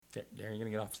Darren, you gonna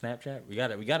get off Snapchat? We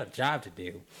got a job to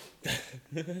do.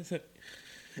 We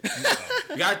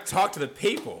gotta talk to the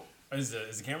people. Is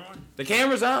the camera on? The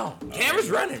camera's on. The camera's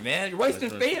running, man. You're wasting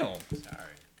film.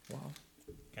 Sorry. Well,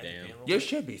 Damn. you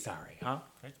should be sorry, huh?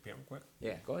 Can I the camera quick?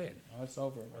 Yeah, go ahead. Oh, it's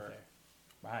over right there.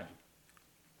 Behind you.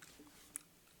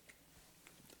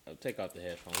 I'll take off the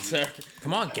headphones, sir.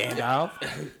 Come on, Gandalf.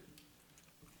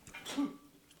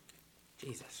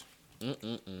 Jesus. You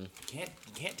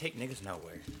can't take niggas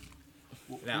nowhere.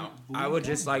 Now, I would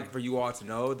just like for you all to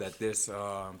know that this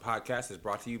podcast is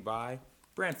brought to you by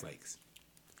Bran Flakes,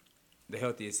 the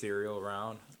healthiest cereal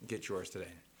around. Get yours today.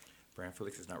 Bran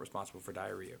Flakes is not responsible for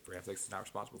diarrhea. Bran Flakes is not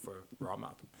responsible for raw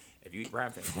mouth. If you eat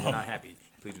Bran Flakes and you're not happy,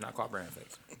 please do not call Bran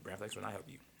Flakes. Bran Flakes will not help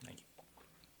you. Thank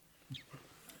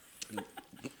you.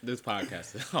 This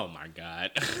podcast is, oh my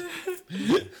God.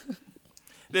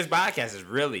 This podcast is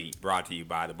really brought to you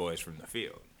by the boys from the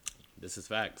field. This is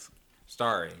facts.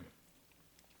 Starring,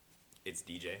 it's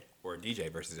DJ, or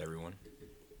DJ versus everyone,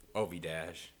 Ovi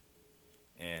Dash,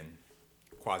 and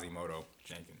Quasimodo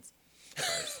Jenkins.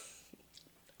 First.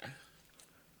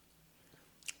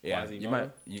 Yeah, you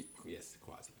might. Yes,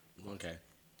 Quasi. Okay.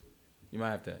 You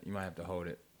might have to hold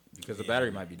it because the battery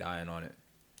might be dying on it.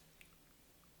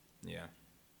 Yeah.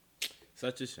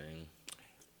 Such a shame.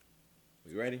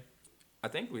 We ready? I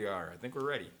think we are. I think we're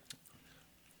ready.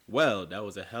 Well, that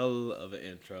was a hell of an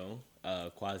intro.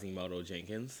 Quasimodo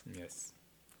Jenkins. Yes.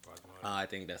 I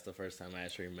think that's the first time I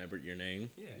actually remembered your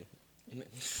name. Yeah.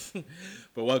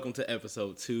 But welcome to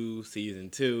episode 2,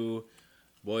 season 2,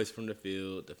 Boys from the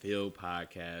Field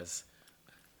podcast.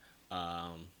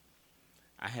 I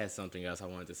had something else I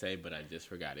wanted to say, but I just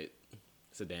forgot it.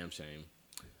 It's a damn shame.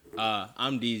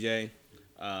 I'm DJ.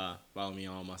 Follow me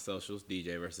on all my socials,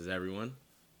 DJ versus everyone.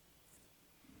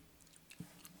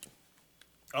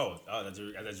 Oh, I thought you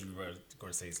were going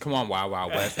to say something. Come on, Wild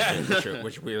Wild West.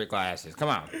 with your weird glasses. Come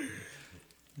on.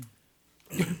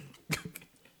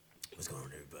 What's going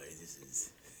on, everybody?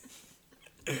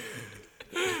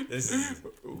 This is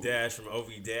Dash from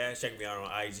OV Dash. Check me out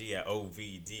on IG at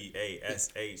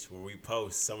OVDASH, where we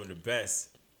post some of the best,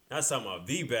 not some of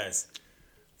the best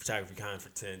photography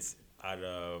contents out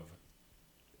of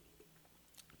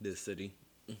This city,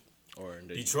 or in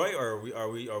Detroit, or are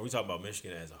we talking about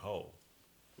Michigan as a whole?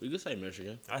 We could say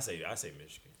Michigan. I say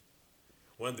Michigan.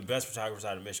 One of the best photographers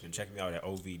out of Michigan. Check me out at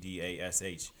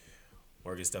OVDASH.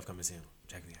 Or good stuff coming soon.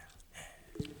 Check me out.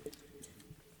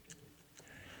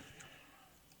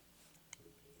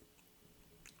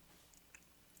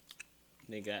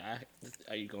 Nigga,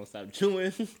 are you gonna stop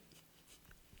chewing?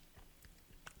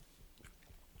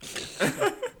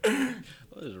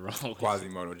 What is wrong with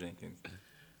Quasimodo Jenkins.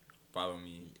 Follow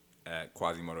me at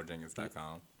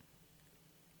QuasimodoJenkins.com.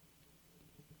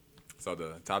 So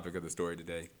the topic of the story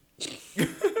today.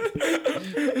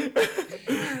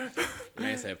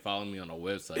 Man said follow me on a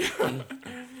website.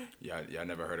 Y'all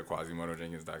never heard of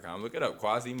QuasimodoJenkins.com? Look it up.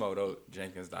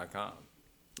 QuasimodoJenkins.com.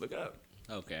 Look it up.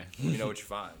 Okay. You know what you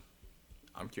find.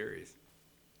 I'm curious.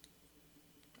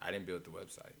 I didn't build the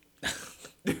website.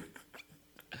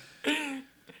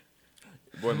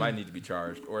 Boy might need to be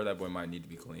charged, or that boy might need to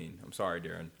be clean. I'm sorry,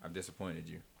 Darren. I've disappointed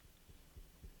you.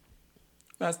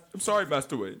 I'm sorry,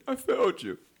 Master Wade. I failed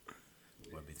you.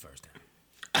 Won't be the first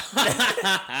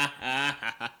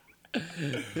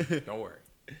time. Don't worry.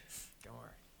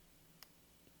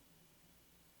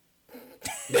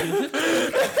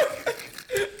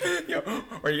 Yo,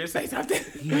 were you gonna say something?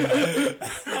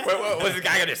 what was the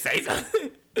guy gonna say something?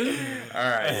 All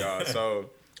right, y'all. So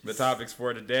the topics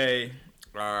for today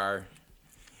are,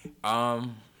 I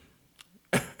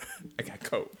got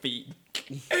cold feet.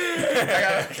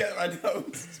 I got my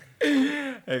nose.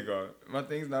 Hey, go. My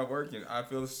thing's not working. I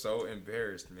feel so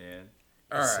embarrassed, man.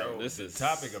 All right. So this the is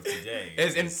topic of today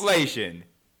is inflation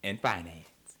and finance.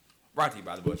 Brought to you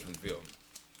by the Boys from the Field.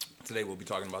 Today we'll be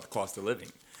talking about the cost of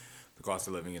living. The cost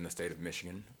of living in the state of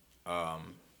Michigan,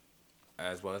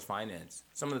 as well as finance.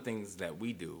 Some of the things that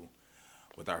we do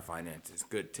with our finances,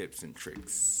 good tips and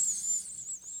tricks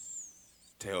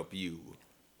to help you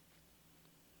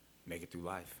make it through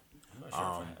life. I'm not sure if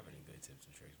I have any good tips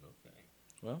and tricks, but okay.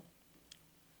 Well,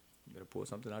 you better pull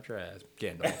something out your ass.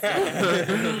 Gandalf.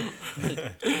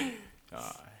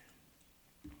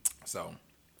 So.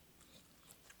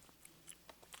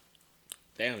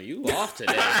 Damn, you off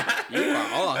today. You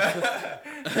are off.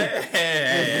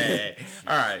 Hey.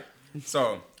 All right.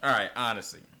 So, all right,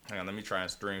 honestly. Hang on, let me try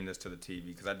and stream this to the TV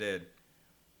because I did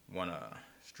want to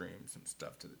stream some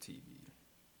stuff to the TV.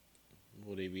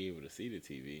 Will they be able to see the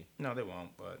TV? No, they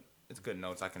won't, but it's good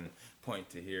notes. I can point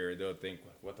to here. They'll think,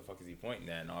 what the fuck is he pointing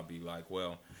at? And I'll be like,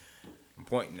 well, I'm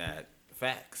pointing at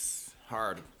facts,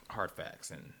 hard facts,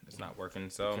 and it's not working.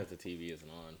 So Because the TV isn't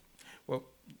on. well.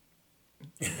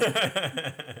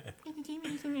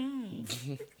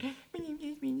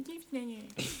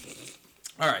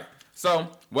 All right. So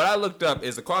what I looked up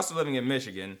is the cost of living in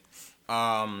Michigan.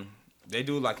 They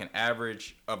do like an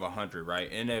average of 100, right?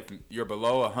 And if you're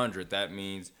below 100, that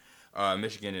means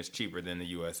Michigan is cheaper than the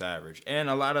U.S. average. And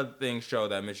a lot of things show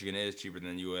that Michigan is cheaper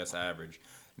than the U.S. average.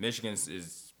 Michigan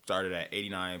is started at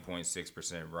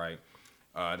 89.6%, right?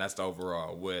 That's the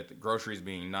overall, with groceries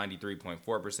being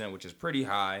 93.4%, which is pretty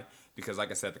high because, like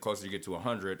I said, the closer you get to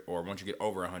 100, or once you get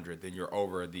over 100, then you're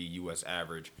over the U.S.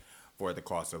 average for the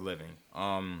cost of living.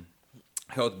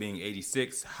 Health being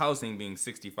 86, housing being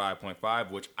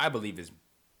 65.5, which I believe is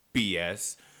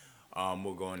BS.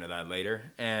 We'll go into that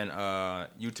later. And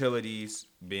utilities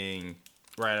being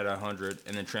right at 100,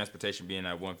 and then transportation being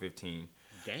at 115.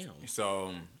 Damn.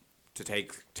 So to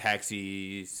take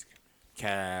taxis,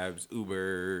 cabs,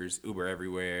 Ubers, Uber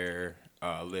everywhere,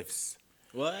 Lyfts.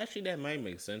 Well, actually, that might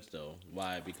make sense though.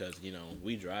 Why? Because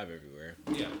we drive everywhere.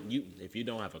 Yeah. If you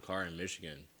don't have a car in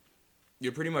Michigan,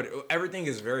 You're pretty much, everything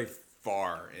is very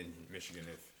far in Michigan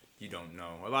if you don't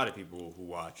know. A lot of people who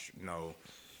watch know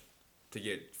to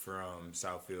get from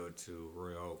Southfield to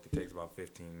Royal Oak, it takes about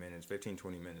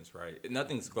 20 minutes, right?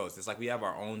 Nothing's close. It's like we have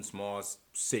our own small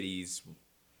cities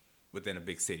within a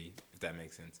big city, if that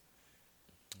makes sense.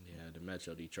 yeah, the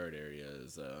Metro Detroit area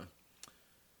is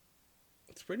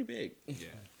it's pretty big. Yeah.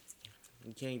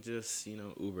 You can't just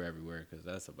Uber everywhere because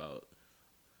that's about.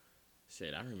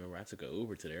 Shit, I remember I took an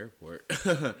Uber to the airport.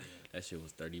 That shit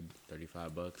was $30, $35.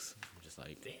 I'm just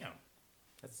like, Damn.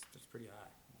 That's pretty high.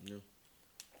 yeah.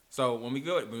 So when we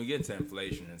get into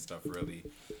inflation and stuff, really,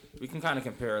 we can kind of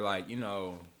compare,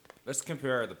 let's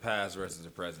compare the past versus the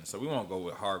present. So we won't go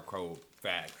with hardcore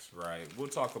facts, right? We'll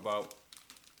talk about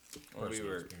when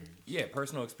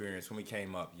personal experience when we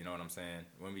came up. You know what I'm saying?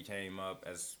 When we came up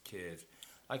as kids,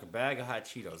 like a bag of hot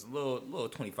Cheetos, a little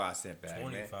 25-cent bag,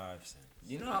 25 man. cents.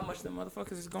 You know how much them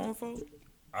motherfuckers is going for?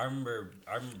 I remember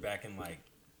back in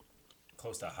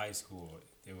close to high school,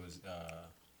 it was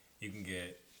you can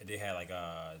get, they had like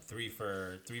three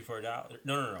for $1.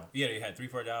 No. Yeah, they had 3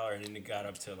 for $1, and then it got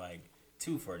up to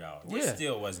 2 for $1, which Yeah.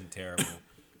 still wasn't terrible.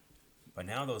 But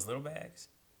now those little bags,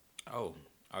 Oh,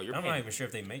 you're I'm paying. not even sure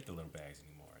if they make the little bags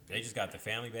anymore. They just got the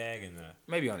family bag and the.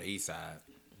 Maybe on the east side.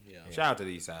 Yeah. Shout out to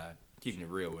the east side, keeping it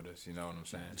real with us. You know what I'm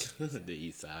saying? The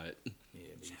east side.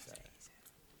 Yeah, the east side.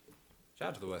 Shout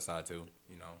out to the west side too.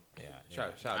 Yeah.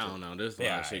 Shout I out don't to. know. There's a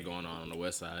lot of shit going on the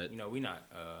west side. We not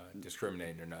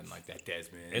discriminating or nothing like that,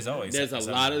 Desmond. There's always There's a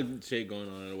something. lot of shit going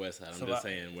on the west side. I'm So just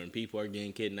saying, when people are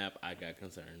getting kidnapped, I got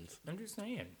concerns. I'm just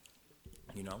saying.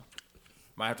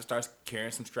 Might have to start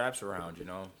carrying some straps around.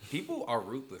 People are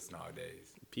ruthless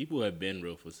nowadays. People have been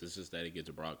ruthless. It's just that it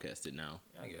gets broadcasted now.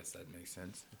 I guess that makes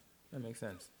sense.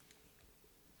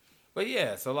 But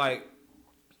yeah, so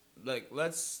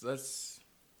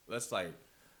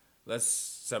let's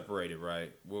separate it,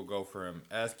 right? We'll go from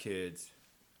as kids,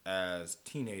 as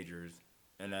teenagers,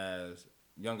 and as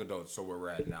young adults, so where we're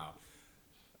at now.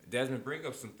 Desmond, bring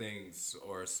up some things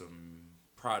or some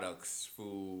products,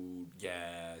 food,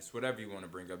 gas, whatever you want to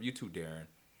bring up. You too, Darren.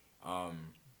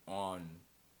 On,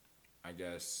 I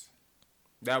guess,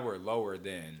 that were lower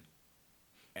then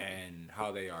and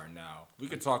how they are now. We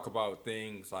could talk about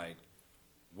things like,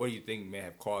 what do you think may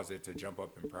have caused it to jump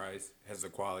up in price? Has the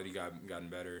quality gotten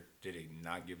better? Did it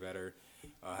not get better?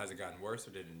 Has it gotten worse,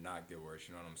 or did it not get worse?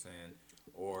 You know what I'm saying?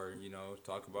 Or,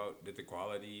 talk about, did the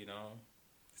quality,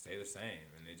 stay the same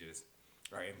and they just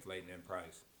are inflating in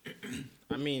price?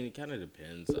 I mean, it kind of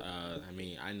depends.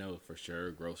 I know for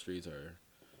sure groceries are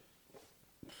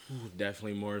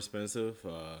definitely more expensive.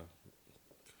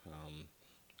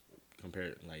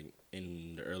 Compared,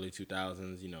 in the early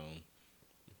 2000s,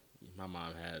 my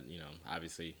mom had,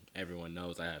 obviously everyone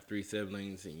knows I have 3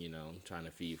 siblings and, trying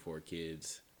to feed 4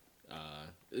 kids.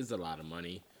 It's a lot of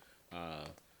money.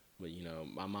 But,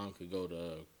 my mom could go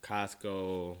to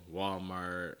Costco,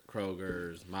 Walmart,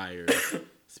 Kroger's, Myers,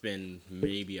 spend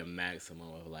maybe a maximum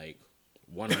of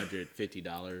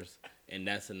 $150, and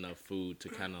that's enough food to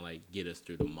kind of get us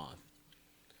through the month,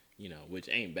 which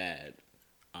ain't bad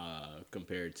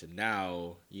compared to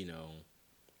now,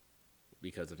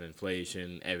 because of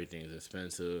inflation, everything is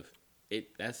expensive.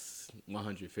 That's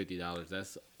 $150.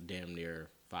 That's damn near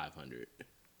 $500.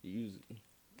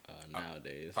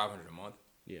 Nowadays. $500 a month?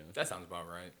 Yeah. That sounds about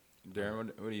right.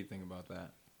 Darren, what do you think about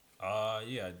that?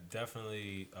 Yeah,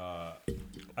 definitely.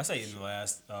 I say in the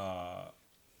last,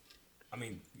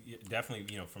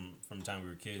 definitely, from the time we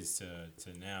were kids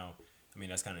to now,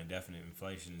 that's kind of definite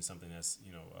inflation and something that's,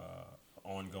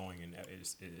 ongoing, and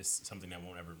it's something that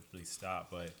won't ever really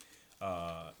stop. But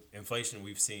inflation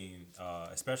we've seen,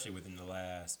 especially within the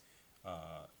last,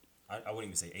 I wouldn't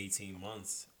even say 18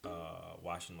 months,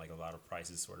 watching like a lot of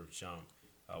prices sort of jump.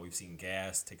 We've seen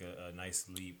gas take a nice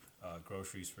leap,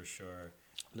 groceries for sure.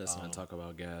 Let's not talk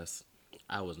about gas.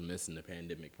 I was missing the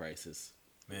pandemic prices.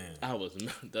 Man,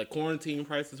 The quarantine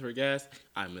prices for gas.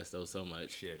 I miss those so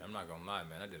much. Shit, I'm not gonna lie,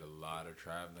 man. I did a lot of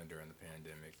traveling during the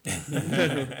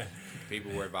pandemic.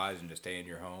 People were advising to stay in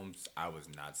your homes. I was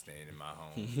not staying in my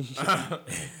home.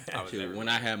 I was Shoot, when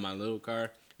I had my little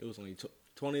car, it was only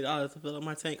 $20 to fill up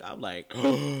my tank. I'm like,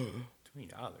 $20.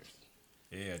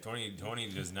 yeah, 20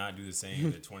 does not do the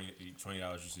same that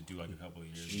 $20 used to do like a couple of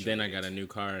years ago. then I got a new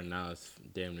car and now it's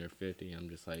damn near 50. I'm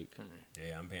just like,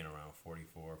 Yeah, I'm paying around $44,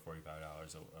 $45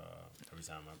 every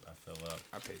time I fill up.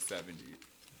 I pay $70.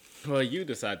 well, you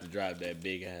decide to drive that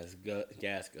big ass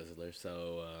gas guzzler,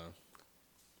 so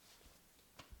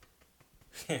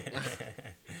I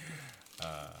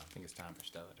think it's time for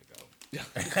Stella to go.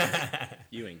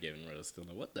 you ain't giving Rose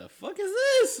Stella. What the fuck is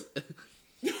this?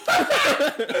 Is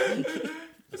that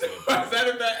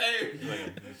a bad aim?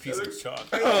 Like a piece of chalk.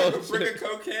 Oh, Brick of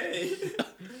cocaine.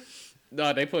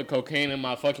 No, they put cocaine in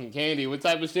my fucking candy. What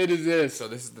type of shit is this? So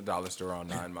this is the dollar store on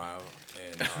 9 Mile,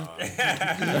 and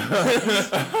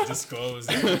Disclose.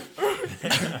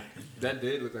 that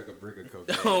did look like a brick of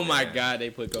cocaine. Oh my man. god, they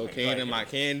put cocaine in my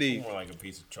candy. More like a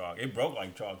piece of chalk. It broke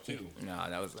like chalk too. Nah,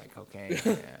 that was like cocaine.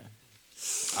 Yeah.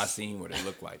 I seen what it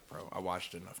looked like, bro. I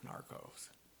watched enough Narcos.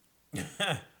 No,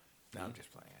 I'm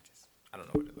just playing. I don't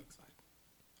know what it looks like.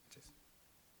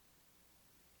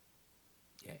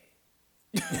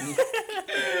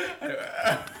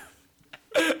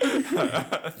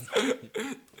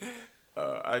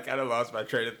 I kind of lost my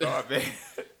train of thought, man.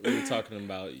 We were talking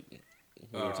about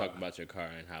your car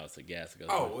and how it's a gas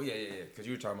guzzler. Oh, well, yeah. Because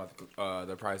you were talking about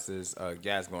the prices,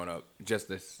 gas going up just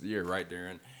this year, right,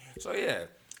 Darren? So, yeah.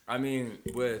 I mean,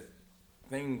 with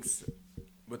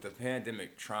the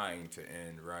pandemic trying to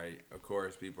end, right, of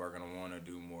course, people are going to want to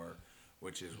do more,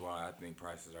 which is why I think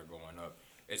prices are going up.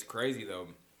 It's crazy, though.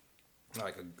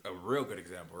 Like, a real good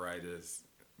example, right, is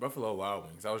Buffalo Wild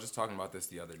Wings. I was just talking about this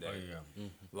the other day. Oh, yeah.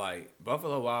 Mm-hmm. Like,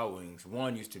 Buffalo Wild Wings,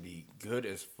 one, used to be good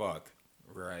as fuck,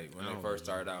 right, when they first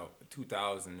started out,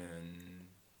 2000 and...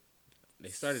 They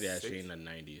started actually in the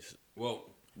 90s. Well,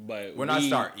 but when I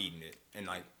start eating it in,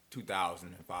 like,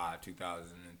 2005,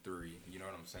 2003, you know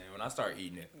what I'm saying? When I started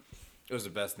eating it, it was the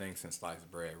best thing since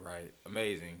sliced bread, right?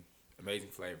 Amazing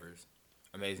flavors,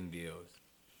 amazing deals.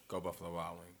 Go Buffalo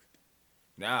Wild Wings.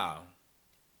 Now,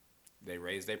 they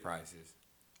raised their prices.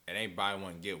 It ain't buy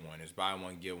one, get one. It's buy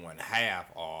one, get one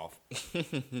half off.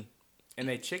 And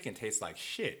they chicken tastes like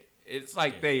shit. It's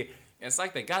like they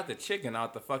got the chicken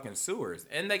out the fucking sewers.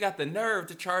 And they got the nerve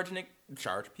to charge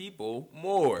people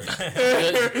more.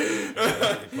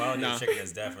 The quality of chicken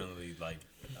is definitely like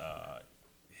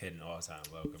hitting all-time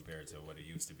low compared to what it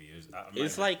used to be.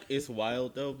 It's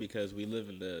wild though because we live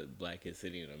in the blackest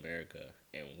city in America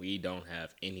and we don't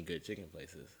have any good chicken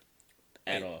places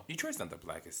at all. Detroit's not the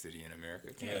blackest city in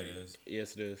America. Yeah, it is.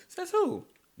 Yes, it is. Says who?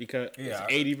 Because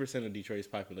 80% of Detroit's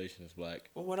population is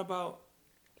black. Well, what about...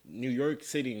 New York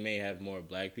City may have more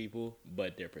black people,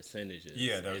 but their percentages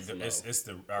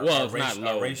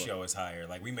our ratio is higher.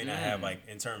 Like we may not have like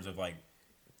in terms of like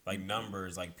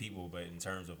numbers like people, but in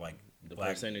terms of like the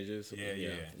black percentages.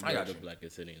 Yeah. I got the you.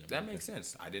 blackest city in America. That makes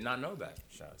sense. I did not know that.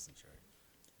 Shout out to Detroit.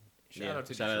 Shout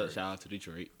out to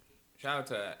Detroit. Shout out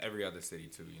to every other city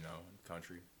too. You know,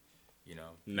 country. You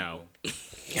know. No.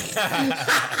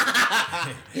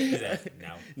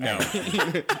 No.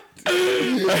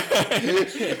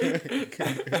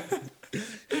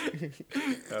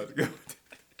 That was good.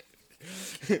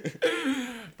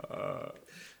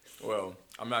 Well,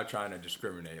 I'm not trying to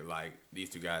discriminate like these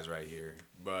two guys right here,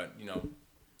 but you know,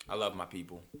 I love my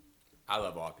people. I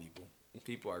love all people.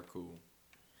 People are cool.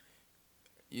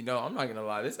 You know, I'm not gonna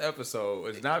lie. This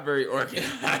episode is not very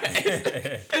organized.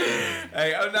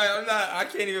 Hey, I'm not. I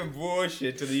can't even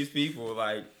bullshit to these people.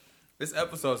 Like, this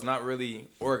episode's not really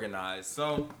organized.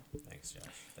 So, Thanks, Josh.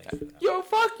 Thanks for that. yo,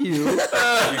 fuck you. Thanks for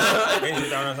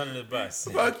throwing us under the bus.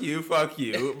 Fuck you.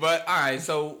 But all right,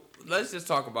 so let's just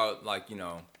talk about let's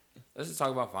just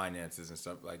talk about finances and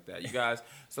stuff like that, you guys.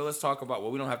 So let's talk about.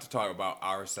 Well, we don't have to talk about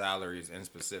our salaries in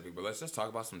specific, but let's just talk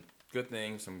about some good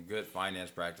things, some good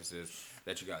finance practices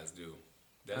that you guys do.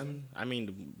 I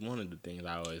mean, one of the things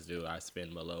I always do, I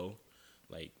spend below,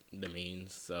 like, the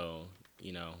means. So,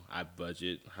 you know, I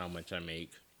budget how much I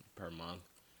make per month.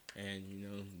 And, you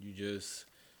know, you just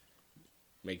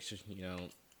make sure, you know,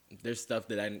 there's stuff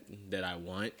that I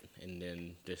want, and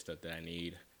then there's stuff that I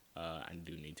need. I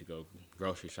do need to go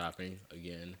grocery shopping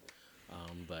again,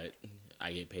 but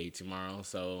I get paid tomorrow.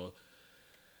 So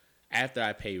after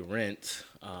I pay rent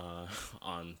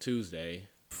on Tuesday,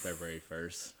 February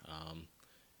 1st,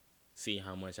 see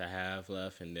how much I have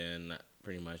left, and then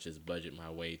pretty much just budget my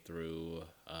way through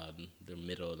the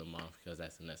middle of the month because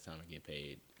that's the next time I get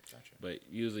paid. Gotcha. But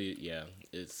usually, yeah,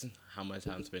 it's how much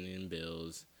I'm spending in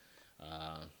bills,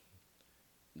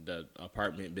 the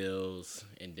apartment bills,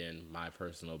 and then my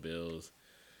personal bills,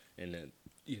 and then,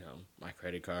 my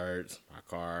credit cards, my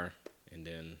car, and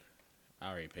then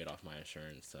I already paid off my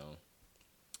insurance, so.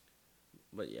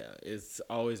 But yeah, it's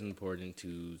always important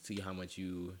to see how much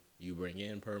you bring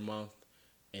in per month,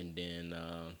 and then,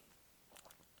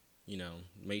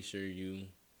 make sure you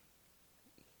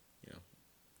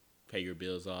pay your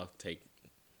bills off.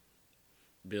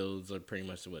 Bills are pretty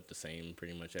much the same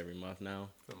pretty much every month now.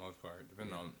 For the most part,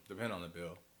 depending on the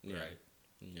bill. Yeah. Right.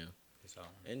 Yeah. So.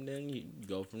 And then you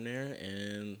go from there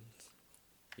and,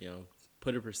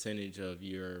 put a percentage of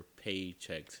your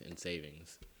paychecks in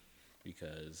savings,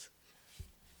 because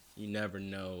you never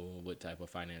know what type of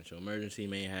financial emergency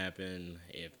may happen.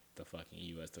 If the fucking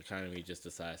U.S. economy just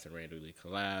decides to randomly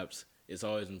collapse, it's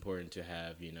always important to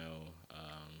have,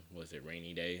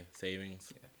 rainy day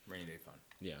savings? Yeah, rainy day fund.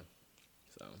 Yeah.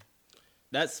 So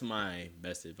that's my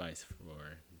best advice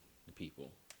for the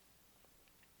people.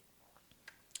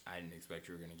 I didn't expect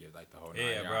you were gonna give like the whole.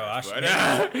 Yeah, 9 bro. yards,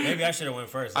 Maybe I should have went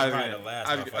first. I Probably the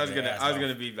last. was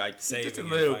gonna be like just a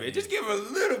little bit. Just give a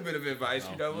little bit of advice.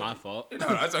 My fault. No,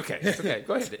 that's okay. It's okay.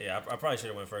 Go ahead. Yeah, I probably should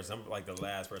have went first. I'm like the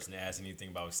last person to ask anything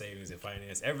about savings and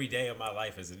finance. Every day of my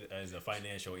life is a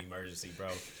financial emergency,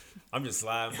 bro. I'm just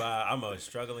sliding by. I'm a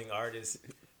struggling artist.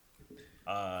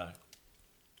 But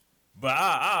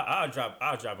I'll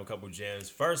drop a couple gems.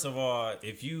 First of all,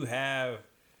 if you have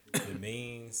the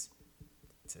means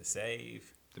to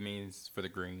save, The means for the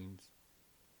greens.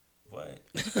 what?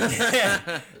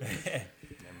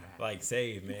 Like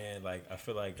save, man. Like I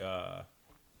feel like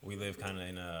we live kind of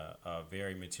in a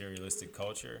very materialistic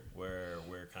culture where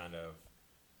we're kind of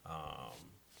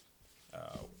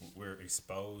we're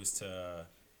exposed to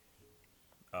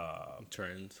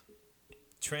Trends.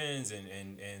 trends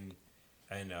and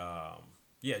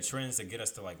trends that get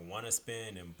us to like want to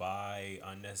spend and buy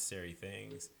unnecessary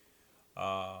things.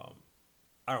 I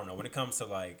don't know, when it comes to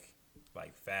like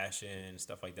fashion and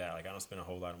stuff like that, like I don't spend a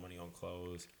whole lot of money on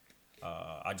clothes.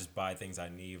 I just buy things I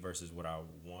need versus what I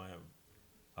want.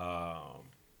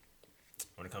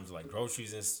 When it comes to like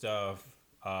groceries and stuff,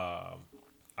 I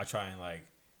try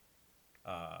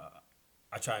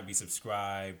and be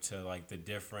subscribed to like the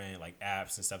different like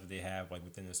apps and stuff that they have like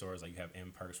within the stores. Like you have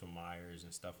M-Perks from Myers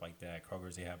and stuff like that.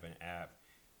 Kroger's, they have an app,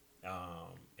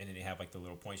 and then they have like the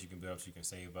little points you can build up so you can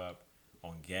save up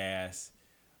on gas.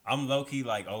 I'm low key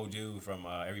like old dude from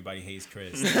Everybody Hates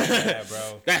Chris. Yeah,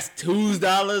 bro. That's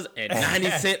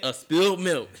 $2.90 a spilled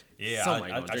milk. Yeah,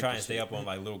 I try and stay up on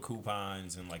like little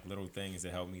coupons and like little things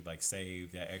that help me like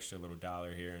save that extra little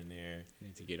dollar here and there.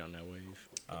 Need to get on that wave.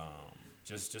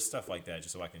 Just stuff like that,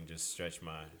 just so I can just stretch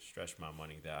my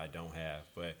money that I don't have.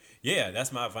 But yeah,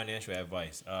 that's my financial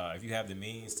advice. If you have the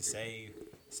means to save.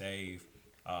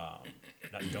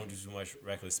 Don't do too much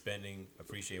reckless spending.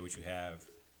 Appreciate what you have.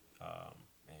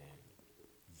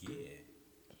 Yeah.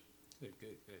 Good.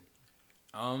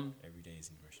 Every day is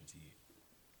an emergency.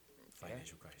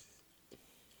 Financial crisis.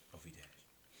 OV Dash.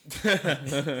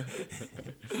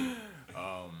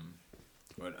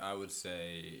 What I would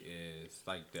say is,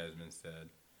 like Desmond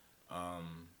said,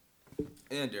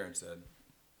 and Darren said,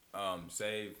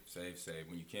 save.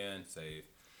 When you can, save.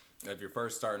 If you're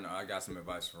first starting, I got some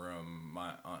advice from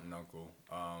my aunt and uncle.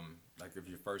 Like if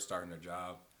you're first starting a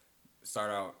job, start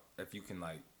out, if you can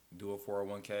like do a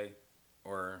 401k,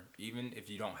 or even if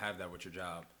you don't have that with your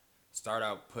job, start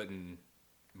out putting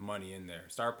money in there.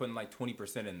 Start putting like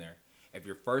 20% in there. If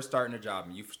you're first starting a job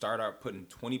and you start out putting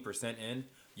 20% in,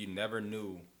 you never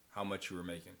knew how much you were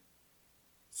making.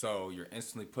 So you're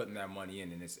instantly putting that money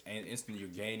in, and instantly you're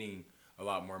gaining a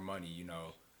lot more money,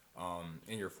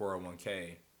 in your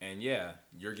 401k. And yeah,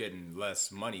 you're getting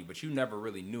less money, but you never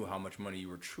really knew how much money you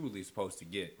were truly supposed to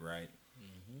get, right?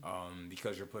 Mm-hmm.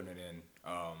 Because you're putting it in,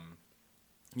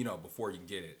 before you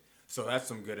get it. So that's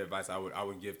some good advice I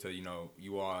would give to,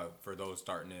 you all, for those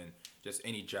starting in just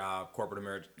any job, corporate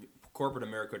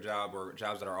America job, or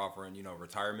jobs that are offering,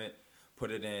 retirement. Put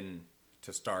it in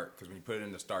to start, because when you put it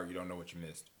in to start, you don't know what you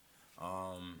missed.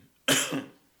 It's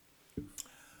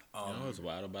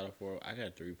wild about I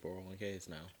got 3 401ks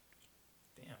now.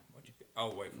 Damn, what'd you get?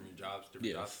 Oh, wait, from your jobs?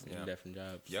 Yes, different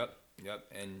jobs. Yep.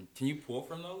 And can you pull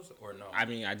from those or no? I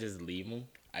mean, I just leave them.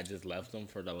 I just left them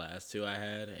for the last 2 I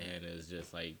had, and it's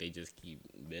just like they just keep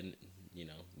building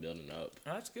up.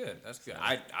 That's good. That's good.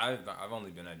 I've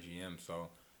only been at GM, so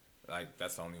like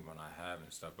that's the only one I have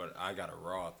and stuff. But I got a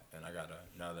Roth and I got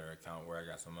another account where I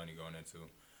got some money going into.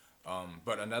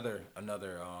 But another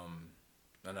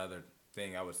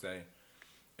thing I would say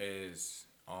is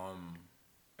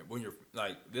when you're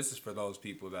like, this is for those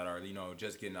people that are, you know,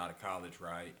 just getting out of college,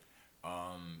 right?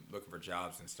 Looking for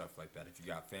jobs and stuff like that. If you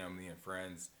got family and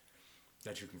friends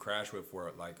that you can crash with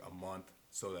for like a month,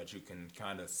 so that you can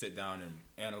kind of sit down and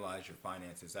analyze your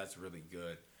finances, that's really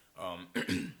good.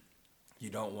 You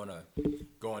don't want to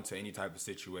go into any type of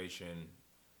situation,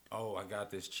 oh, I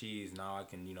got this cheese, now I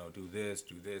can, you know, do this,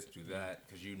 do that,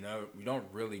 because you don't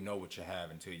really know what you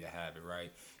have until you have it,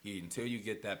 right? Until you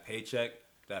get that paycheck,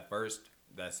 that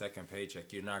second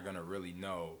paycheck, you're not going to really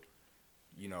know,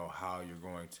 you know, how you're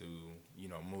going to, you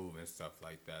know, move and stuff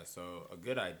like that. So a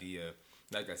good idea,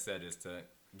 like I said, is to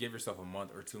give yourself a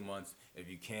month or 2 months, if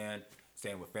you can,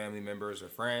 staying with family members or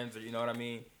friends, or you know what I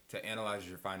mean, to analyze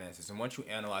your finances. And once you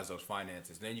analyze those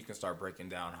finances, then you can start breaking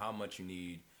down how much you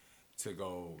need to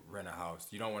go rent a house.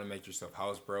 You don't want to make yourself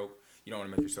house broke. You don't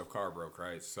want to make yourself car broke,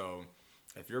 right? So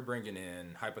if you're bringing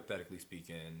in, hypothetically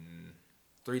speaking,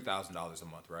 $3,000 a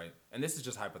month, right? And this is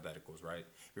just hypotheticals, right?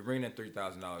 If you're bringing in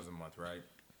 $3,000 a month, right?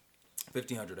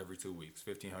 $1,500 every 2 weeks.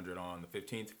 $1,500 on the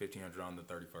 15th, $1,500 on the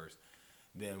 31st.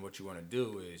 Then what you want to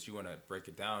do is you want to break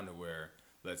it down to where,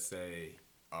 let's say,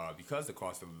 because the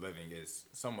cost of living is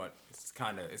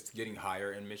it's getting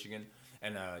higher in Michigan,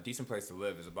 and a decent place to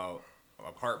live is about,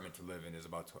 apartment to live in is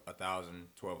about $1,000,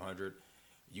 $1,200.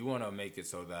 You want to make it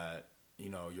so that, you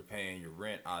know, you're paying your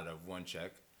rent out of one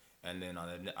check, and then out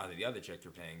of the other check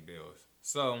you're paying bills.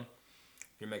 So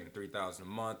if you're making $3,000 a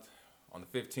month, on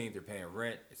the 15th you're paying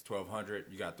rent, it's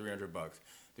 $1,200. You got $300,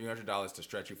 $300 to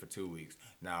stretch you for 2 weeks.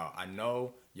 Now I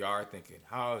know y'all are thinking,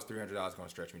 how is $300 going to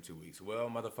stretch me 2 weeks? Well,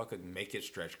 motherfucker, make it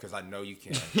stretch, because I know you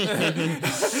can. and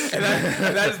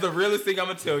that is the realest thing I'm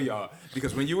gonna tell y'all,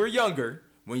 because when you were younger,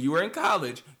 when you were in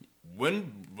college,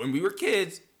 when we were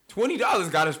kids, $20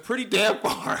 got us pretty damn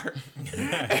far.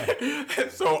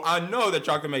 So I know that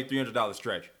y'all can make $300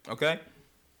 stretch, okay?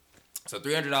 So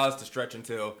 $300 to stretch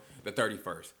until the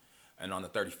 31st. And on the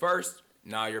 31st,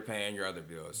 now you're paying your other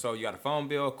bills. So you got a phone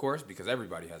bill, of course, because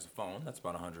everybody has a phone. That's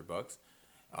about $100.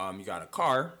 You got a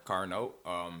car note.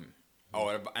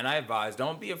 And I advise,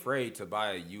 don't be afraid to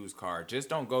buy a used car. Just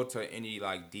don't go to any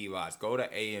like D lots. Go to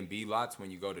A and B lots when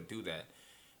you go to do that.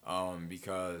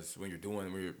 Because when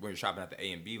you're shopping at the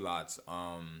A and B lots,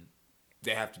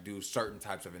 they have to do certain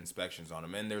types of inspections on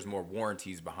them, and there's more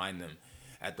warranties behind them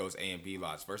at those A and B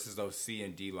lots versus those C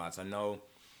and D lots. I know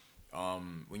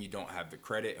when you don't have the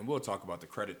credit, and we'll talk about the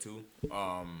credit too,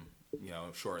 you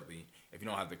know, shortly. If you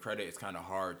don't have the credit, it's kind of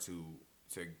hard to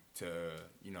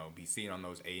you know, be seen on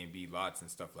those A and B lots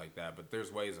and stuff like that. But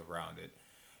there's ways around it,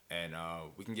 and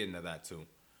we can get into that too.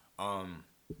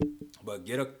 But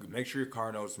make sure your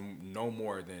car note's no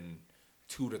more than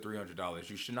 $200 to $300.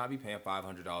 You should not be paying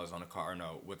 $500 on a car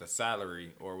note with a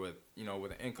salary or with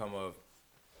an income of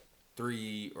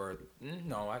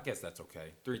I guess that's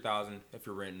okay. $3,000 if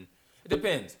you're renting. It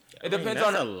depends. It depends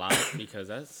on a lot, because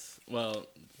that's, well,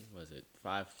 was it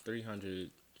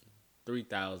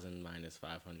 3,000 minus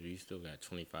 500? You still got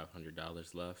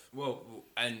 $2,500 left. Well,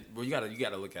 you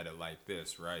gotta look at it like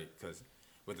this, right? Because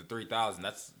with the 3,000,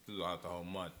 that's throughout the whole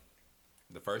month.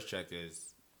 The first check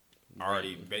is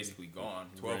already basically gone.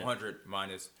 1,200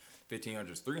 minus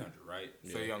 1,500 is 300, right?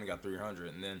 Yeah. So you only got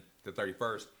 300, and then the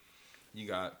 31st, you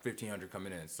got 1,500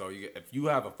 coming in. So if you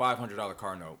have a $500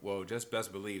 car note, well, just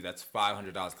best believe that's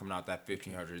 $500 coming out that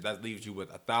 1,500. That leaves you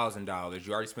with $1,000.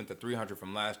 You already spent the 300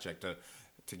 from last check to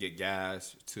get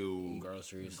gas, to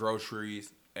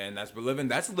groceries, and that's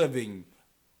living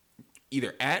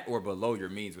either at or below your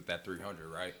means with that 300,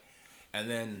 right? And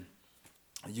then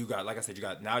you got, like I said, you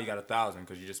got 1,000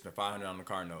 because you just spent 500 on the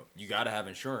car note. You got to have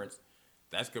insurance.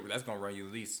 That's good. That's gonna run you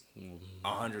at least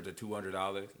 $100 to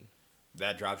 $200.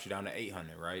 That drops you down to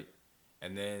 $800, right?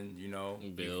 And then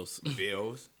bills.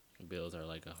 Bills are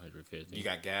like $150. You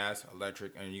got gas,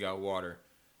 electric, and you got water.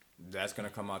 That's gonna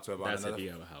come out to about that's another. If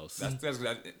you have a house. That's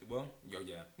well,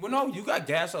 yeah. Well, no, you got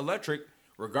gas, electric,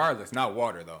 regardless. Not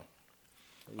water though.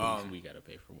 We gotta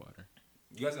pay for water.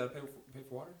 You guys gotta pay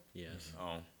for water? Yes.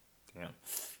 Oh, damn.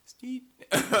 Steve.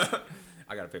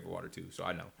 I gotta pay for water too, so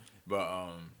I know. But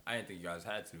I didn't think you guys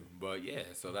had to. But yeah,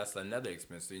 so that's another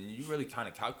expense, and you really kind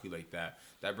of calculate that.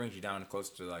 That brings you down close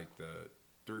to like the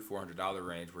 $300-$400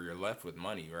 range where you're left with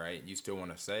money, right? You still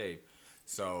want to save,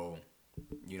 so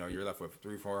you're left with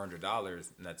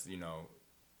 $300-$400, and that's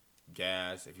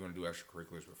gas, if you want to do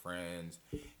extracurriculars with friends,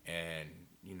 and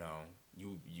you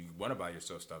want to buy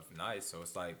yourself stuff nice. So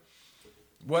it's like,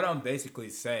 what I'm basically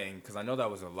saying, because I know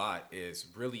that was a lot, is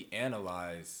really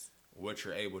analyze what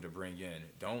you're able to bring in.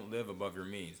 Don't live above your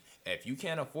means. If you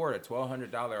can't afford a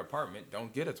 $1,200 apartment,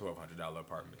 don't get a $1,200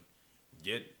 apartment.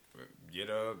 Get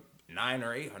a $900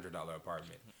 or $800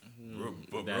 apartment.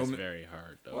 That's very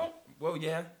hard though. Well,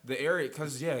 yeah, the area,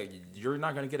 because you're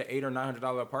not gonna get an $800 or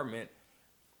 $900 apartment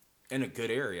in a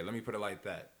good area. Let me put it like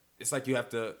that. It's like you have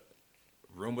to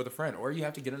room with a friend, or you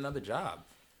have to get another job.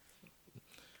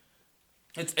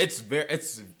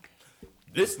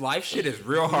 This life shit is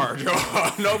real hard,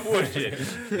 y'all. No bullshit.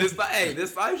 This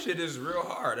life shit is real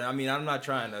hard. I mean, I'm not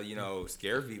trying to,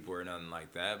 scare people or nothing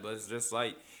like that, but it's just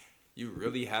like, you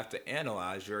really have to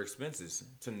analyze your expenses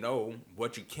to know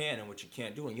what you can and what you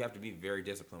can't do, and you have to be very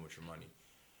disciplined with your money.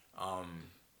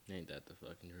 Ain't that the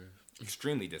fucking truth?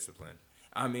 Extremely disciplined.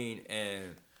 I mean,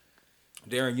 and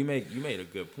Darren, you made a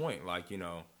good point. Like,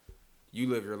 you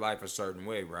live your life a certain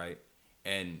way, right?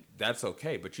 And that's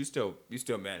okay, but you still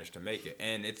manage to make it,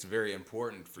 and it's very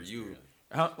important for you.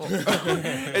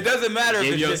 It doesn't matter.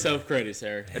 Give yourself credit,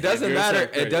 sir. It doesn't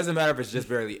matter. It doesn't matter if it's just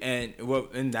barely. And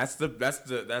that's the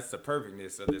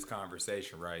perfectness of this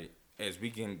conversation, right? Is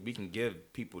we can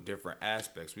give people different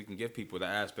aspects. We can give people the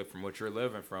aspect from what you're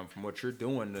living from what you're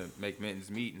doing to make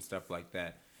mittens meet and stuff like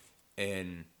that,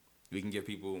 and we can give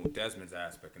people Desmond's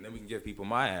aspect, and then we can give people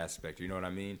my aspect. You know what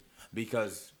I mean?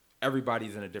 Because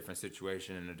everybody's in a different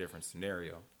situation, in a different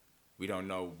scenario. We don't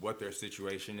know what their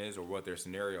situation is or what their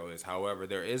scenario is. However,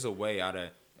 there is a way out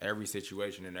of every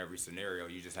situation and every scenario.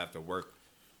 You just have to work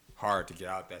hard to get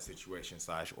out that situation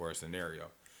 / or a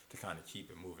scenario to kind of keep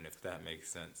it moving, if that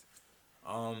makes sense.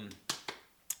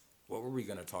 What were we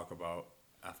going to talk about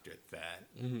after that?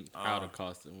 How the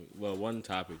cost of, one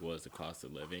topic was the cost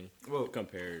of living. Well,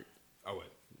 compared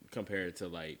to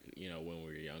like, when we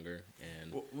were younger,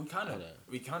 and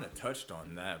we kind of touched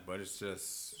on that, but it's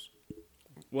just,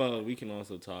 well, we can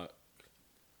also talk,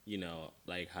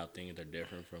 like how things are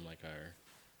different from like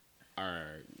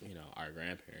our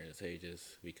grandparents'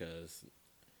 ages, because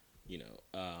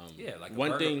like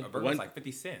one a burger was like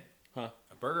 50 cents. Huh?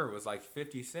 A burger was like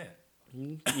 50 cents.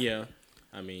 Yeah,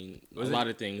 I mean, a lot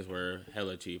of things were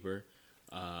hella cheaper.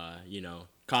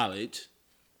 College.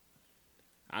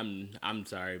 I'm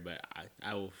sorry, but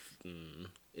I will.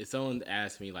 If someone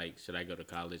asks me like, should I go to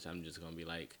college? I'm just gonna be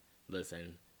like,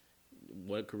 listen,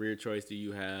 what career choice do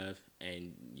you have?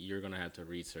 And you're gonna have to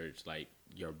research like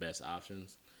your best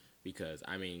options, because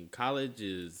I mean, college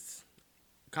is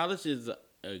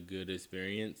a good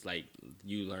experience. Like,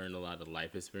 you learn a lot of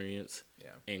life experience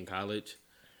in college,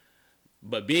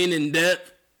 but being in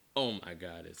debt, oh my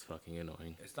god, it's fucking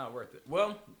annoying. It's not worth it.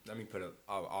 Well, let me put it.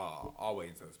 I'll wait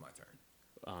until it's my turn.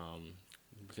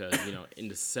 Because in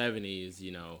the 70s,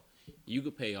 you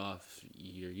could pay off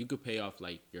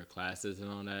like your classes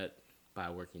and all that by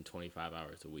working 25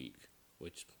 hours a week,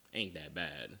 which ain't that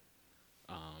bad.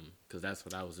 Because that's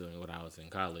what I was doing when I was in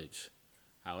college.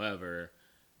 However,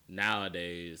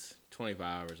 nowadays 25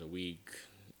 hours a week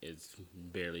is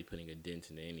barely putting a dent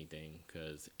into anything,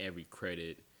 because every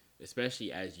credit,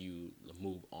 especially as you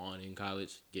move on in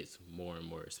college, gets more and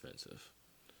more expensive.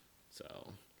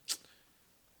 So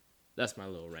that's my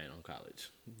little rant on college.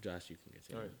 Josh, you can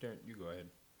continue. All right, Darren, you go ahead.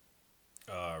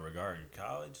 Regarding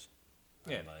college,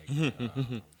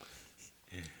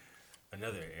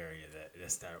 another area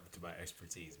that's not up to my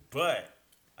expertise, but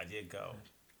I did go.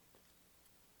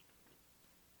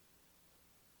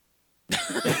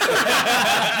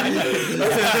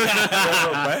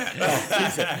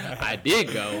 I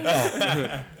did go.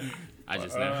 I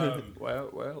just never.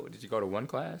 Well, did you go to 1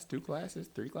 class, 2 classes,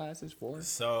 3 classes, 4?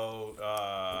 So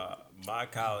my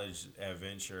college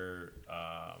adventure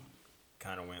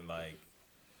kind of went like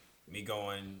me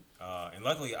going, and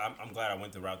luckily I'm glad I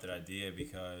went the route that I did,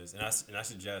 because and I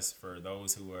suggest for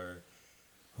those who are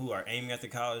aiming at the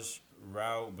college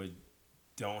route but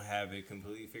don't have it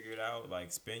completely figured out,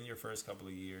 like, spend your first couple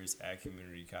of years at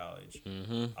community college.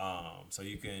 Mm-hmm. So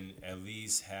you can at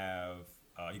least have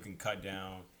you can cut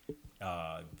down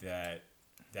that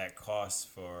cost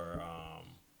for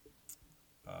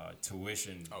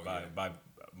tuition by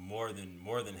more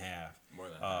than half.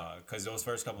 Because those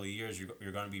first couple of years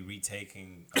you're going to be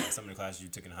retaking some of the classes you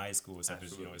took in high school, except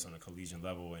it's on a collegiate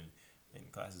level,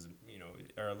 and classes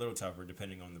are a little tougher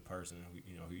depending on the person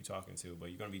who you're talking to. But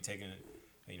you're going to be taking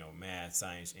math,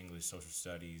 science, English, social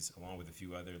studies, along with a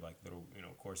few other like little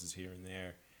courses here and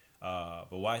there.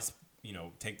 But why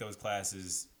take those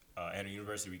classes at a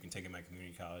university where you can take them at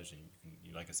community college, and you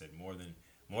can, like I said, more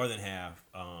than half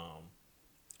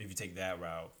if you take that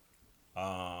route.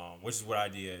 which is what I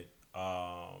did.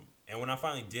 And when I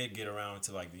finally did get around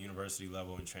to like the university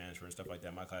level and transfer and stuff like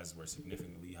that, my classes were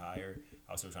significantly higher.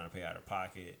 I was still trying to pay out of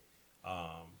pocket.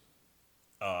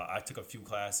 I took a few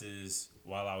classes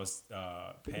while I was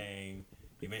paying.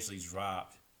 Eventually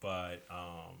dropped, but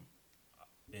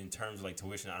in terms of like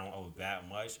tuition, I don't owe that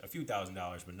much. A few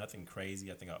 $1,000s, but nothing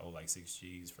crazy. I think I owe like 6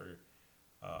 G's for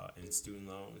in student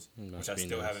loans, which I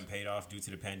still haven't paid off due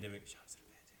to the pandemic. Shout out to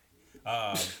the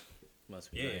pandemic.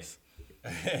 Must be nice.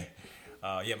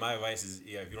 Yeah, my advice is,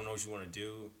 if you don't know what you want to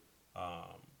do,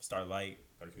 start light,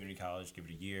 go to community college, give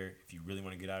it a year. If you really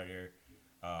want to get out of there,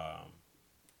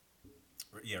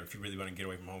 if you really want to get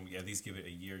away from home, at least give it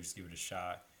a year, just give it a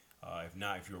shot. If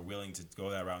not, if you're willing to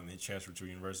go that route and then transfer to a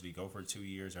university, go for 2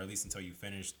 years, or at least until you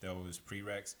finish those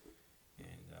prereqs. And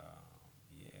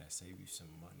save you some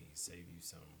money, save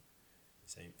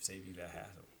you that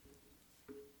hassle.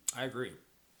 I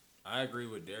agree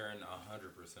with Darren 100%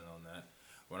 on that.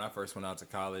 When I first went out to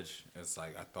college, it's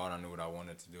like I thought I knew what I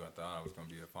wanted to do. I thought I was going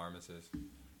to be a pharmacist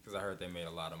because I heard they made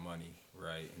a lot of money,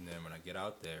 right? And then when I get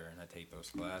out there and I take those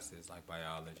classes like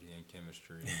biology and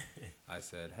chemistry, I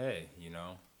said, hey,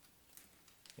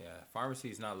 pharmacy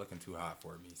is not looking too hot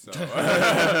for me. So,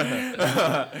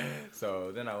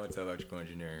 so then I went to electrical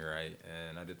engineering, right?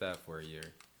 And I did that for a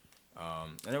year.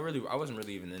 And I wasn't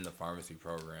really even in the pharmacy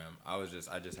program. I just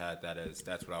had that as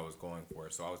that's what I was going for.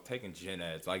 So I was taking gen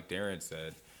eds, like Darren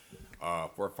said,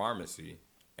 for pharmacy.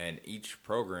 And each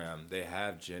program they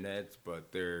have gen eds,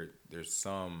 but there's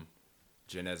some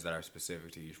gen eds that are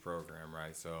specific to each program,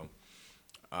 right? So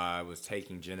I was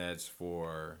taking gen eds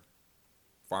for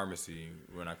pharmacy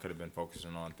when I could have been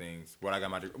focusing on things. What I got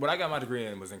my degree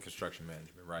in was in construction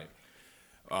management, right?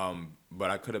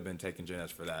 But I could have been taking gen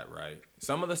eds for that, right?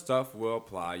 Some of the stuff will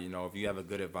apply, if you have a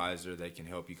good advisor, they can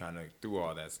help you kind of through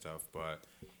all that stuff. But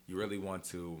you really want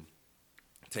to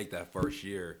take that first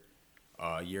year,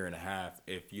 year and a half,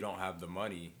 if you don't have the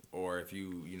money or if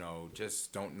you,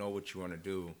 just don't know what you want to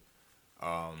do,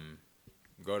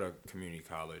 go to community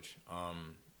college.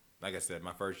 Like I said,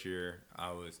 my first year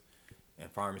I was in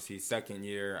pharmacy. Second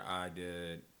year I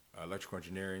did electrical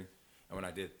engineering. And when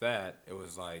I did that, it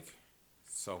was like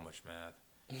so much math.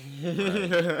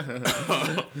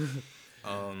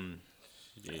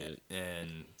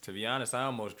 And to be honest, I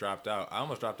almost dropped out. I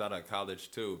almost dropped out of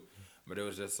college too. But it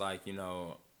was just like,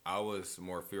 I was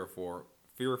more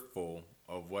fearful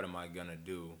of what am I going to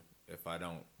do if I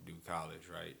don't do college,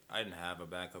 right? I didn't have a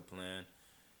backup plan.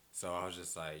 So I was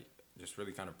just like,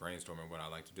 really kind of brainstorming what I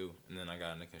like to do. And then I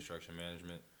got into construction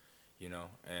management,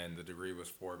 and the degree was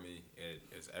for me. It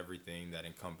is everything that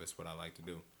encompassed what I like to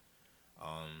do.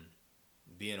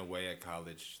 Being away at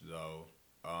college, though,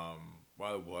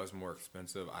 while it was more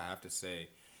expensive, I have to say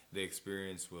the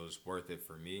experience was worth it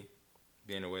for me.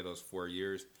 Being away those 4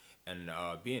 years and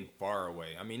being far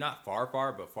away. I mean, not far,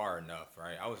 but far enough,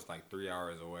 right? I was like 3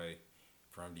 hours away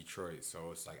from Detroit,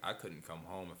 so it's like I couldn't come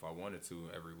home if I wanted to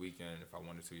every weekend if I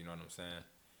wanted to, you know what I'm saying?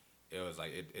 It was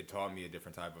like it taught me a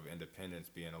different type of independence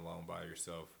being alone by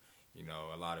yourself.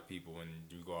 A lot of people when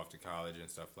you go off to college and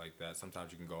stuff like that,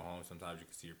 sometimes you can go home, sometimes you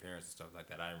can see your parents and stuff like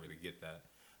that. I didn't really get that.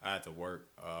 I had to work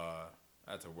a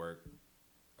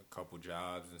couple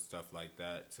jobs and stuff like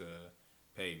that to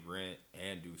pay rent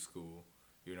and do school.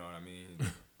 You know what I mean?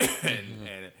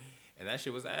 and that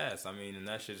shit was ass. I mean, and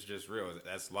that shit's just real.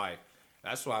 That's life.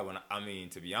 That's why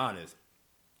to be honest,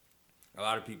 a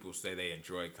lot of people say they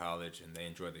enjoy college and they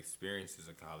enjoy the experiences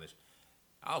of college.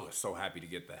 I was so happy to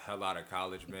get the hell out of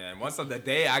college, man. Once on the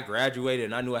day I graduated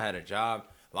and I knew I had a job,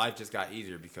 life just got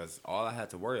easier because all I had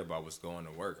to worry about was going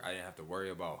to work. I didn't have to worry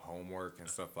about homework and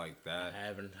stuff like that. I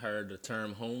haven't heard the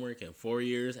term homework in 4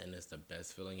 years, and it's the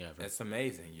best feeling ever. It's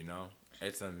amazing,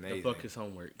 It's amazing. The book is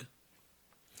homework.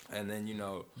 And then,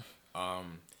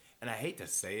 and I hate to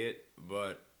say it,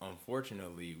 but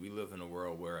unfortunately, we live in a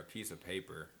world where a piece of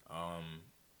paper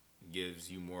gives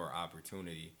you more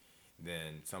opportunity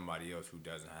than somebody else who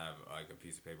doesn't have like a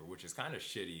piece of paper, which is kind of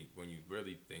shitty when you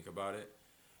really think about it,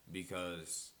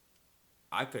 because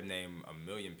I could name a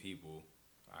million people.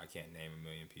 I can't name a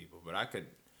million people, but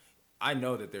I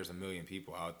know that there's a million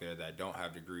people out there that don't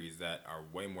have degrees that are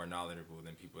way more knowledgeable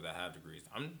than people that have degrees.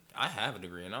 I have a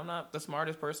degree and I'm not the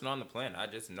smartest person on the planet. I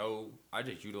just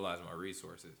utilize my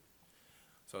resources.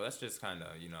 So that's just kind of,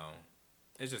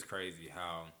 it's just crazy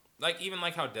how, even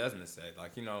how Desmond said,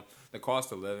 the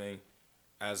cost of living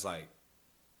as for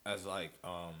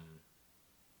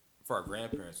our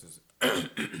grandparents is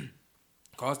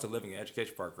cost of living and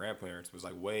education for our grandparents was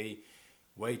way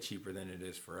cheaper than it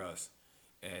is for us.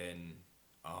 And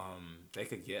they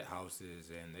could get houses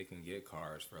and they can get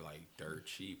cars for like dirt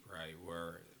cheap, right?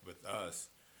 Where with us,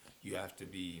 you have to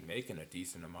be making a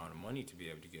decent amount of money to be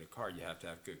able to get a car. You have to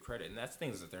have good credit, and that's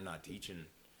things that they're not teaching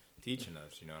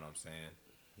us. You know what I'm saying?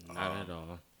 Not at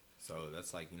all. So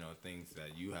that's like, things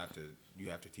that you have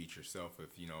to teach yourself. If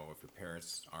if your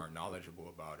parents aren't knowledgeable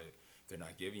about it, they're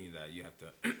not giving you that. You have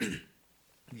to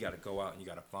you got to go out and you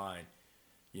got to find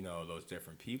those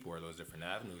different people or those different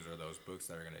avenues or those books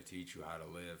that are going to teach you how to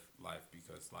live life,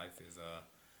 because life's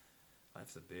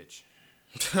a bitch.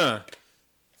 It's a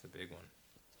big one.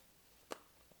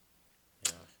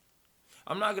 Yeah.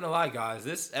 I'm not gonna lie, guys.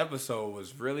 This episode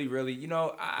was really, really.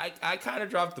 I kind of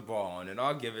dropped the ball on it.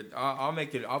 I'll give it. I'll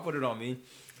make it. I'll put it on me,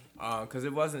 because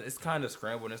it wasn't. It's kind of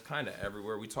scrambled. It's kind of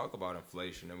everywhere. We talk about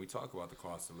inflation and we talk about the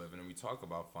cost of living and we talk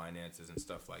about finances and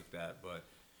stuff like that. But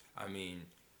I mean,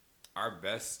 our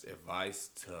best advice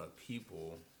to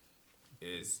people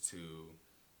is to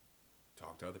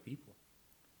talk to other people.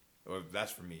 Or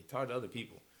that's for me. Talk to other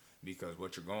people, because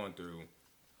what you're going through.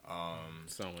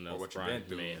 Someone or else what you've been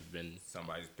through, may have been.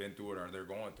 somebody's been through it or they're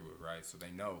going through it, right? So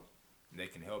they know, and they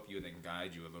can help you, they can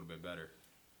guide you a little bit better.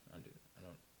 I don't.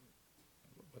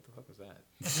 What the fuck was that?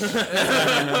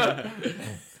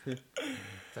 Is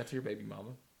that to your baby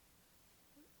mama?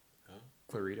 Huh?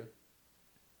 Clarita?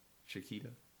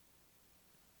 Shakita?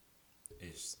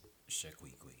 It's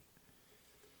Shaquiqui.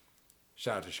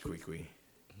 Shout out to Shaquiqui.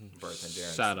 Birthing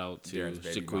Darren's. Shout out to Darren's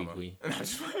baby Shaquiqui.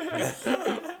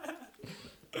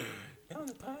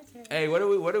 Hey,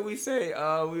 what did we say?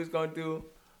 We was gonna do.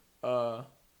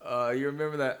 You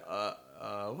remember that?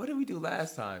 What did we do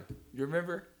last time? You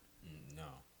remember? No.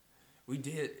 We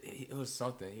did. It was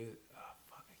something. Fuck,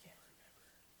 I can't remember.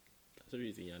 That's the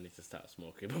reason y'all need to stop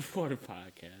smoking before the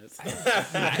podcast.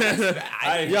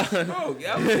 I smoke.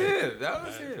 That was him. That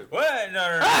was him. What?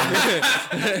 No.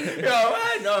 Yo,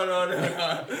 what? No.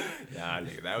 Nah,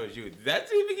 nigga, that was you. You even got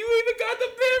the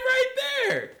pen right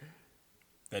there.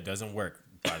 That doesn't work,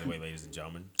 by the way, ladies and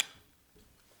gentlemen.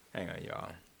 Hang on,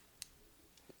 y'all.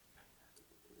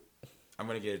 I'm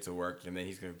gonna get it to work, and then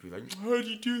he's gonna be like, "How'd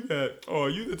you do that? Oh,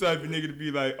 you the type of nigga to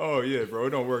be like, oh yeah, bro,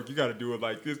 it don't work. You gotta do it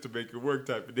like this to make it work."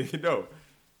 Type of nigga. No,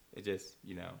 it just,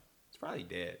 it's probably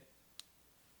dead.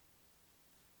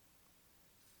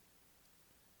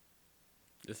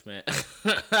 This man.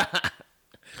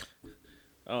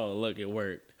 Oh, look, it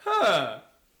worked. Huh?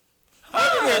 You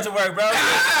get it to work, bro. You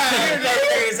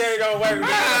say it don't work.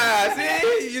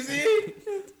 See? You see?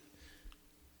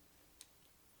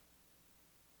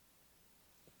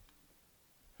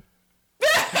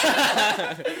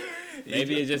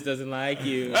 Maybe it just doesn't like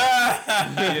you.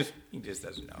 He just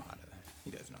doesn't know how to.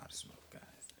 He doesn't know how to smoke,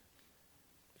 guys.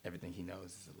 Everything he knows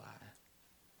is a lie.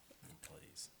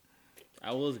 Please.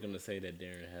 I was gonna say that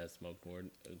Darren has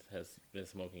been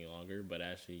smoking longer, but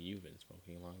actually you've been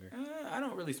smoking longer. I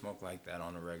don't really smoke like that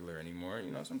on a regular anymore.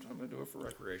 Sometimes I do it for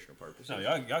recreational purposes. No,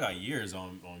 y'all got years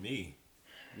on me.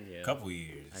 Yeah, A couple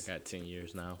years. I got 10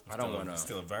 years now. I don't want to.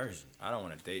 Still a virgin. I don't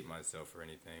want to date myself or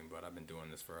anything, but I've been doing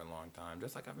this for a long time.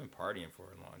 Just like I've been partying for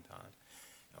a long time.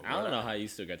 I don't know how you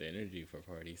still got the energy for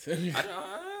parties.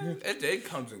 It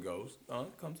comes and goes.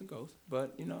 It comes and goes.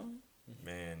 But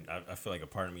Man, I feel like a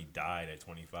part of me died at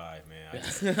 25, man.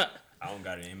 I don't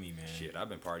got it in me, man. Shit, I've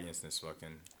been partying since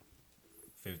fucking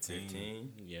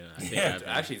 15. Yeah, Yeah,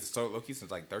 actually, so low-key since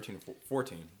like 13 or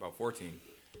 14, about 14.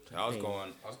 I was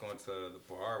going to the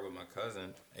bar with my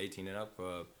cousin, 18 and up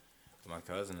club, with my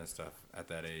cousin and stuff at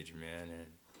that age, man, and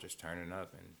just turning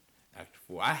up and acting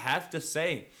fool. I have to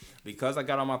say, because I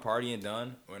got all my partying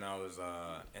done when I was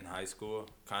in high school,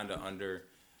 kind of under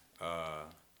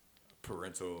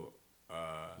parental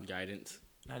guidance.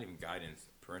 Not even guidance,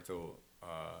 parental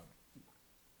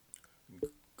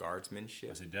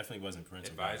guardsmanship. So it definitely wasn't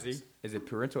parental Advisory? guidance. Is it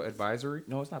parental advisory?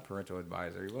 No, it's not parental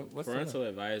advisory. What's Parental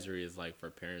advisory is like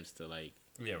for parents to like.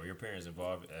 Yeah, were your parents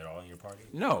involved at all in your party?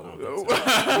 No. No,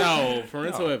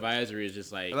 parental No. advisory is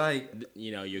just like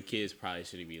your kids probably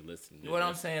shouldn't be listening. To What this.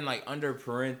 I'm saying, like under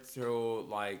parental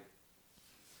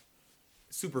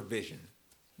supervision.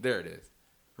 There it is.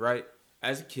 Right?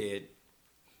 As a kid,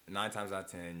 9 times out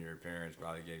of 10, your parents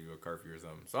probably gave you a curfew or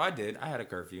something. So I did. I had a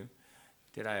curfew.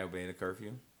 Did I obey the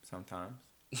curfew? Sometimes.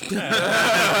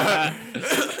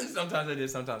 Sometimes I did,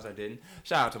 sometimes I didn't.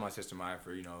 Shout out to my sister Maya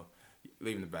for,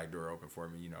 leaving the back door open for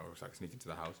me, so I can sneak into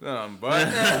the house. But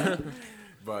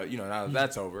now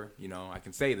that's over, I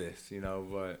can say this,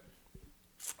 but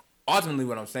ultimately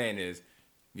what I'm saying is,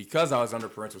 because I was under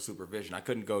parental supervision, I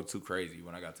couldn't go too crazy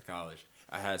when I got to college.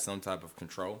 I had some type of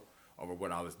control over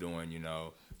what I was doing,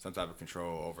 some type of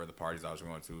control over the parties I was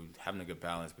going to, having a good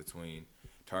balance between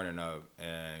turning up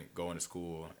and going to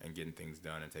school and getting things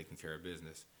done and taking care of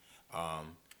business.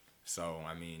 So,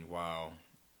 I mean, while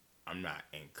I'm not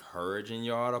encouraging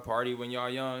y'all to party when y'all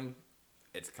young,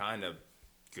 it's kind of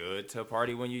good to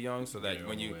party when you're young, so that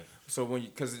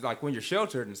because like when you're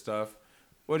sheltered and stuff,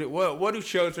 what do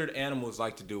sheltered animals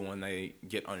like to do when they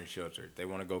get unsheltered? They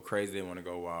want to go crazy, they want to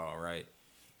go wild, right?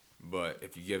 But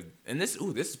if you give, and this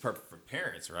is perfect for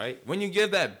parents, right? When you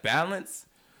give that balance,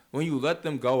 when you let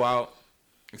them go out,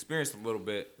 experience a little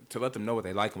bit, to let them know what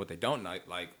they like and what they don't like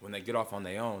when they get off on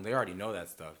their own, they already know that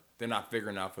stuff. They're not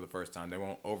figuring out for the first time. They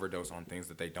won't overdose on things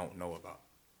that they don't know about.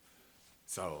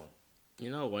 So,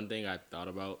 you know, one thing I thought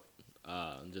about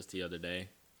just the other day,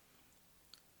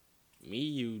 me,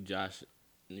 you,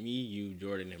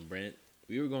 Jordan, and Brent,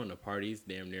 we were going to parties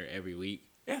damn near every week.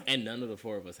 Yeah. And none of the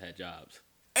four of us had jobs.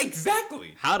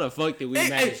 Exactly. How the fuck did we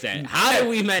manage that? How did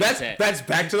we manage that? That's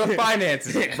back to the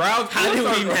finances. How did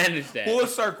we manage that? Full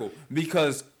circle.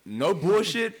 Because no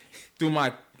bullshit, through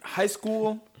my high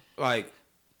school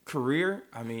career,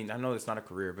 I mean, I know it's not a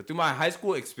career, but through my high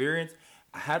school experience,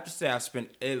 I have to say I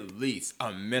spent at least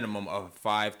a minimum of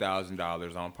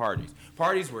 $5,000 on parties.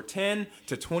 Parties were $10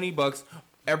 to $20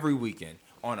 every weekend.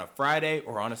 On a Friday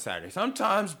or on a Saturday.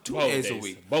 Sometimes 2 days a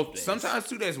week. Both days. Sometimes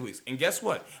 2 days a week. And guess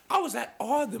what? I was at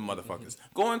all them motherfuckers.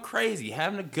 Going crazy.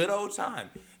 Having a good old time.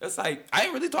 It's like, I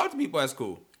didn't really talk to people at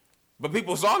school. But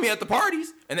people saw me at the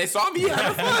parties. And they saw me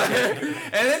having fun.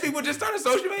 And then people just started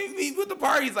associating me with the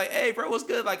parties. Like, hey, bro, what's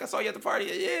good? Like, I saw you at the party.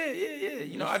 Yeah.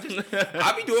 You know, I be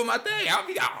doing my thing. I don't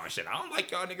like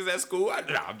y'all niggas at school.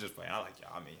 I'm just playing. I like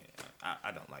y'all. I mean,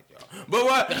 I don't like y'all.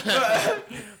 But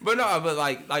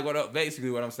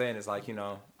basically what I'm saying is like, you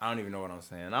know, I don't even know what I'm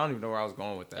saying. I don't even know where I was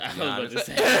going with that. I was about to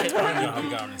say. I don't know how we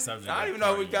got on the subject. I don't even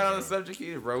know how we got on the subject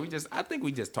either, bro. I think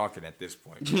we just talking at this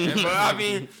point. Man. But I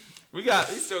mean, we got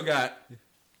 8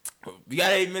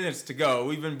 minutes to go.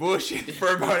 We've been bullshitting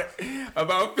for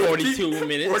about 42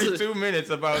 minutes. 42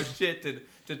 minutes about shit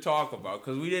to talk about,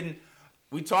 because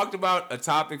we talked about a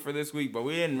topic for this week, but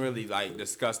we didn't really like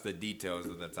discuss the details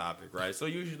of the topic, right? So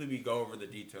usually we go over the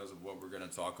details of what we're gonna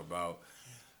talk about,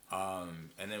 and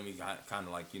then we got kind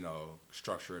of like, you know,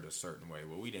 structure it a certain way.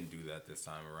 Well, we didn't do that this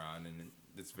time around, and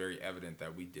it's very evident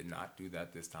that we did not do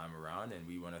that this time around. And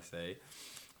we want to say,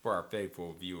 for our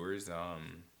faithful viewers,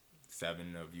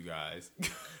 7 of you guys,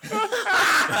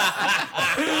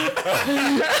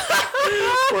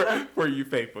 for you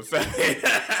faithful 7.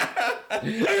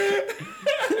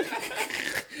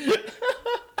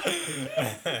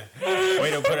 Way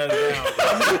to put us down.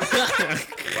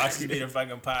 Watch this be the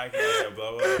fucking podcast and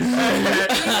blow up.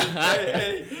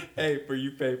 Hey, for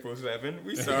you faithful 7,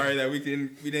 we sorry that we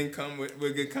didn't come with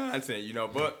good content, you know,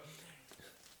 but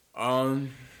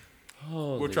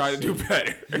we'll try to do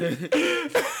better.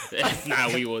 That's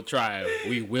not we will try.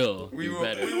 We will do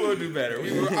better. We will do better.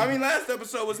 I mean, last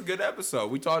episode was a good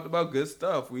episode. We talked about good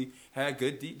stuff. We had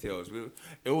good details.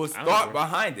 It was thought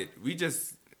behind it. We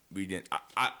didn't.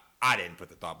 I didn't put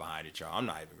the thought behind it, y'all. I'm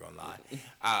not even gonna lie.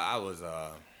 I was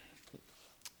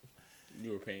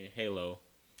You were playing Halo.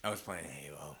 I was playing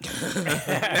Halo.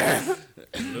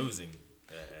 Losing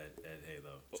at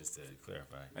Halo, just to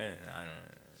clarify. Man,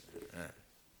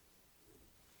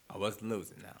 I wasn't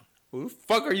losing now. Who the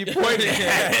fuck are you pointing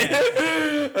at?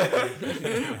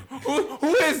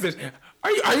 who is this?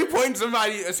 Are you pointing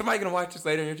somebody? Is somebody gonna watch this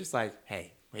later and you're just like,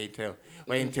 hey, wait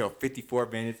until 54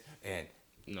 minutes and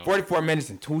 44 minutes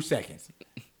and 2 seconds.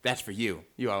 That's for you.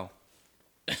 You all.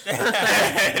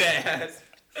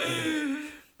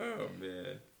 Oh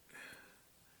man.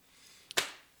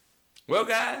 Well,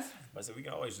 guys. So we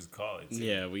can always just call it. Too.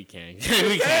 Yeah, we can. We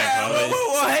can call it.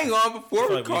 Well, hang on. Before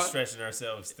we call it, stretching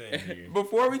ourselves thin here.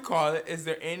 Before we call it, is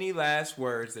there any last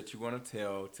words that you want to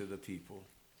tell to the people?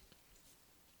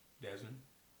 Desmond?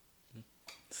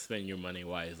 Spend your money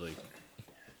wisely.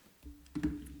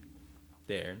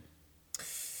 Darren?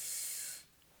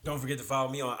 Don't forget to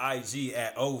follow me on IG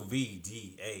at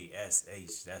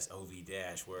OVDASH. That's OV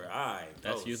dash where I post.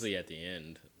 That's usually at the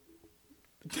end.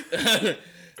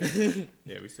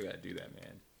 Yeah, we still gotta do that,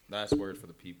 man. Last word for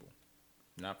the people,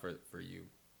 not for you,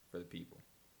 for the people.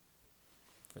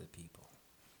 For the people.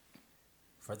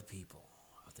 For the people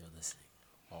out there listening.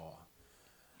 All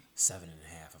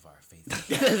 7.5 of our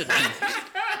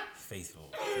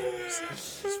faithful viewers.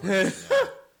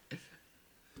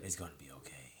 It's gonna be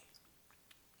okay.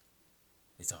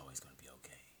 It's always gonna be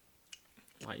okay.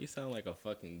 Wow, you sound like a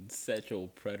fucking sexual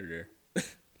predator. Yeah,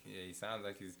 he sounds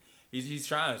like he's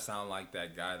trying to sound like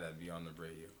that guy that be on the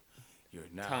radio. You're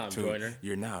now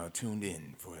tuned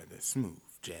in for the Smooth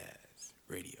Jazz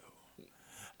Radio.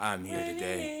 I'm here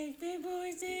today.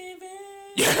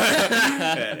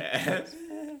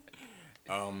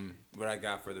 What I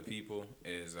got for the people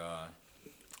is I'm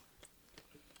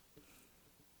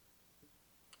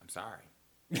sorry.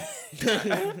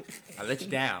 I let you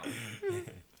down.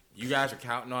 You guys are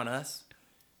counting on us,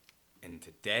 and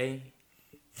today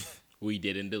we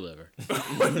didn't deliver.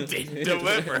 we didn't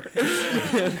deliver. I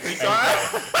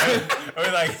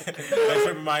mean, like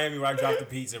trip in Miami where I dropped the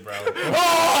pizza, bro.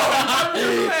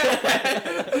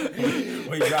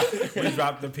 We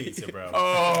dropped the pizza, bro.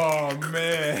 Oh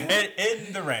man!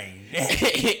 In the rain.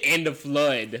 In the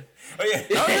flood. Oh yeah.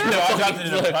 No, I dropped it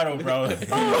in a puddle, bro.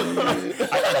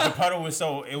 The puddle was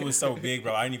so big,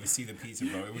 bro. I didn't even see the pizza,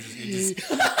 bro. It just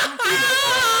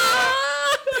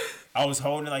I was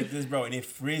holding it like this, bro, and it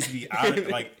frisbee out of,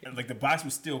 like the box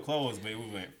was still closed, but it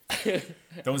went.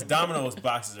 Those Domino's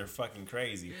boxes are fucking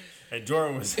crazy. And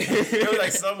Jordan was, it was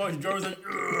like so much. Jordan was like,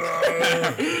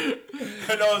 ugh.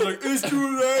 And I was like, it's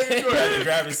too late. I had to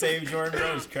grab and save Jordan,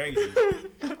 bro. It was crazy.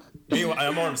 Meanwhile,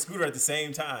 I'm on a scooter at the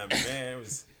same time, man. It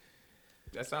was.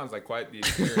 That sounds like quite the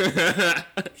experience.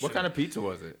 What kind of pizza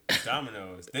was it?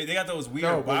 Domino's. They got those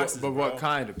weird boxes. But what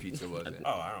kind of pizza was it? Oh,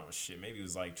 I don't know. Shit, maybe it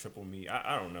was like triple meat.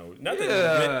 I don't know. Nothing.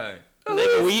 Yeah.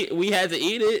 Nigga, we had to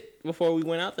eat it before we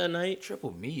went out that night.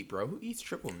 Triple meat, bro. Who eats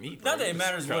triple meat, bro? Not that it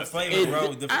matters what flavor,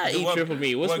 bro. I eat triple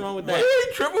meat. What's wrong with that? You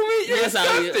eat triple meat? You're Yes,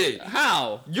 disgusting.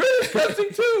 How? You're disgusting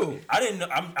too. I didn't know.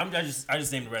 I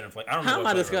just named the random flavor. I don't know. How what am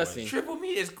I flavor it was. disgusting? Triple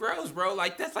meat is gross, bro.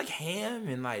 Like that's like ham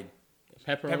and like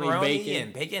Pepperoni,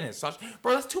 and bacon and sausage.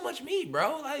 Bro, that's too much meat,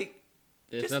 bro. Like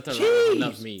There's just nothing cheese. wrong with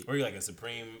enough meat. Or you like a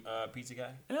supreme pizza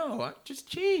guy? no, just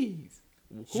cheese.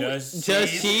 Just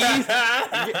cheese?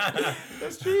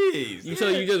 Just cheese. So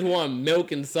you just want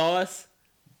milk and sauce?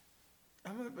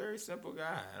 I'm a very simple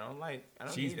guy. I don't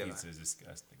Cheese need it. pizza is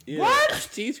disgusting. Yeah. What?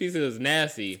 Cheese pizza is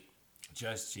nasty.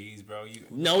 Just cheese, bro.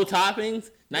 No toppings?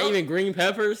 Not even green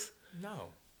peppers? No,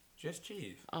 just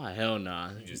cheese. Oh, hell nah.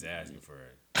 You just asking for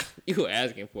it. You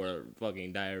asking for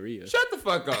fucking diarrhea. Shut the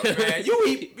fuck up, man. You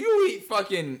eat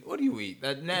fucking, what do you eat?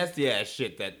 That nasty ass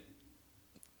shit that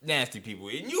nasty people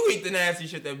eat. And you eat the nasty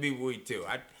shit that people eat too.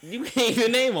 You can't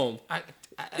even name them.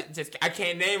 I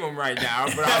can't name them right now,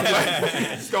 but I'm like,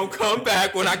 it's gonna come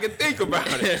back when I can think about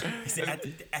it.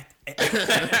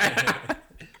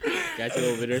 Got you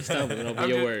over there stumbling over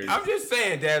your words. I'm just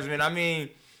saying, Desmond. I mean,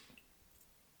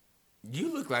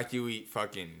 you look like you eat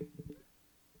fucking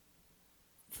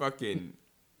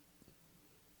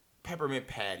peppermint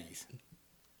patties.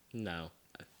 No.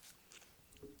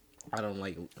 I don't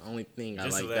like. The only thing I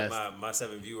Just like to let that's my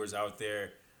 7 viewers out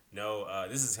there know,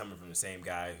 this is coming from the same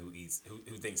guy who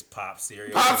thinks Pop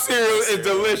cereal. Pop cereal is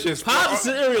delicious. Pop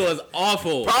cereal is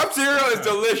awful. Pop cereal is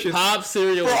delicious. Pop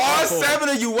cereal For is all awful. 7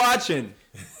 of you watching,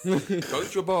 go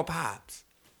get your bowl of Pops.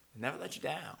 Never let you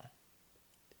down.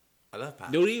 I love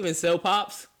Pops. Do they even sell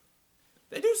Pops?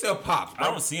 They do sell Pops, bro.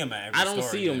 I don't see them at every I don't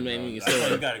store see 'em again, in bro. any That's why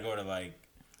store. you gotta go to like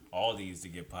Aldi's to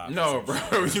get Pops. No, or some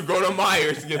bro. shit. You go to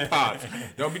Myers to get Pops.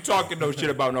 Don't be talking no shit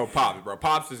about no Pops, bro.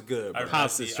 Pops is good, bro.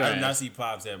 Pops is I trash. did not see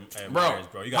Pops at Bro, Myers,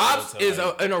 bro. You gotta Pops go to, is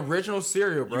like, an original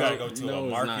cereal, you bro. gotta go to No, a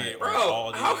it's market or Bro,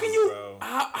 Aldi's, how can you? bro.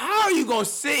 How are you gonna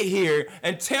sit here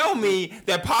and tell me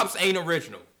that Pops ain't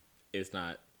original? It's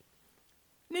not.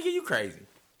 Nigga, you crazy.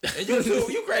 And you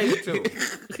too. You crazy too.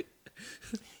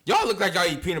 Y'all look like y'all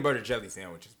eat peanut butter jelly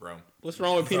sandwiches, bro. What's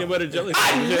wrong with peanut butter jelly I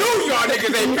sandwiches? knew y'all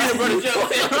niggas ate peanut butter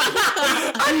jelly sandwiches.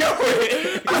 I knew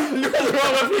it. I knew it. What's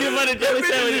wrong with peanut butter jelly This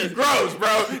is sandwiches? gross,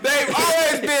 bro. They've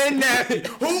always been nasty.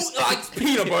 Who likes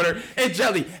peanut butter and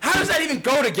jelly? How does that even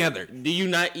go together? Do you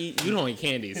not eat? You don't eat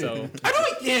candy, so I don't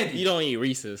eat candy. you don't eat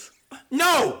Reese's.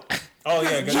 No. Oh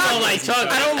yeah, You don't like chocolate.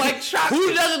 I don't like chocolate.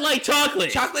 Who doesn't like chocolate?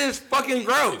 Chocolate is fucking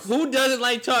gross. Who doesn't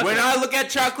like chocolate? When I look at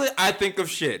chocolate, I think of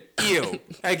shit. Ew.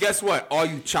 Hey, guess what? All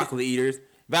you chocolate eaters,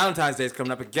 Valentine's Day is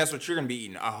coming up, and guess what? You're going to be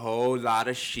eating a whole lot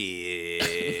of shit.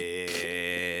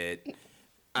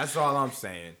 That's all I'm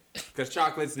saying. Because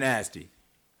chocolate's nasty.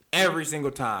 Every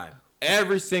single time.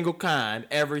 Every single kind.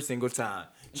 Every single time.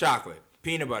 Chocolate.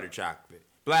 Peanut butter chocolate.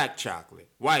 Black chocolate.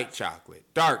 White chocolate.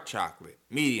 Dark chocolate.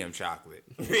 Medium chocolate.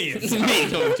 no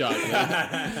chocolate.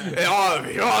 And all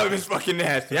of it's fucking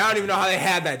nasty. I don't even know how they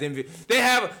have that. They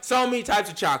have so many types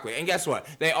of chocolate, and guess what?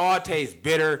 They all taste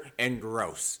bitter and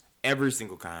gross. Every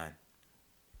single kind.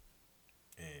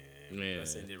 And Man.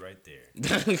 that's it right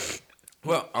there.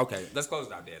 Well, okay, let's close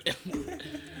it out, Desmond.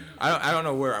 I don't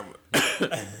know where I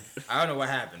don't know what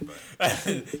happened, but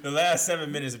The last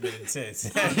 7 minutes have been intense.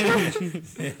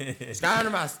 it's got under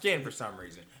my skin for some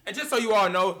reason. And just so you all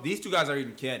know, these two guys are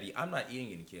eating candy. I'm not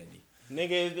eating any candy.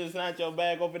 Nigga, is this not your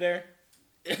bag over there?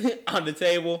 On the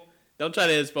table? Don't try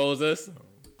to expose us.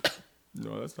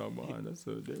 No, that's not mine. That's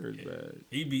theirs bag.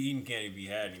 He be eating candy be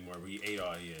had anymore, but he ate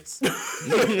all he is.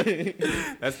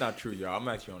 That's not true, y'all. I'm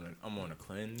actually on a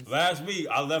cleanse. Last week,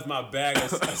 I left my bag of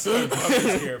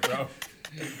Starbucks here, bro.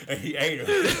 And he ate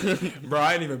them. Bro,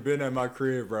 I ain't even been at my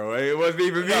crib, bro. It wasn't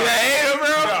even me that ate them,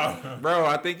 bro. No. Bro,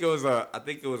 I think it was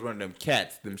one of them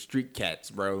cats, them street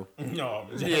cats, bro. No.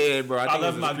 Yeah, bro. I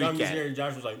left it was my a street gummies cat. here, and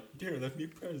Josh was like, "Dear, left me a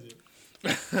present."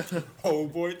 Oh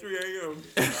boy, 3 a.m.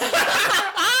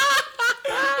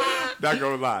 Not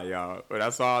gonna lie, y'all. When I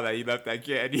saw that he left that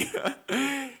candy,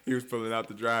 he was pulling out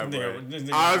the driveway.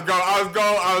 I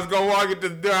was going walk into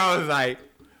the door. I was like,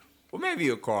 well, maybe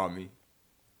he'll call me.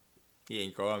 He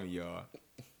ain't called me, y'all.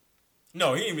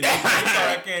 No, he didn't even. He saw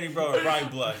that candy, bro. And probably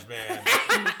blushed, man.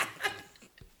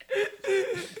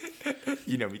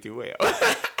 You know me too well.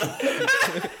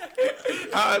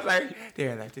 I was like,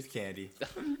 there, I left this candy.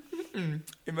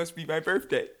 It must be my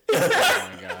birthday. Oh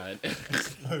my god.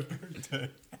 My birthday.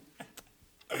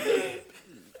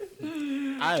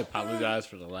 I apologize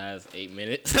for the last 8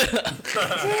 minutes.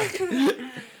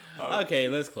 Okay,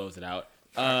 let's close it out.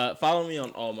 Follow me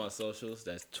on all my socials.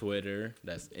 That's Twitter,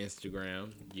 that's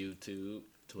Instagram, YouTube,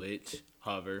 Twitch,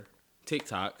 Hover,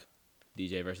 TikTok,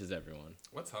 DJ versus everyone.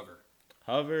 What's Hover?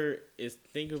 Hover is,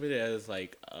 think of it as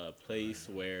like a place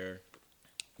where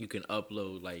you can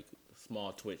upload like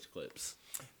small Twitch clips.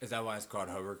 Is that why it's called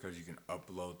Hover? Because you can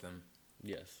upload them?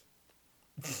 Yes.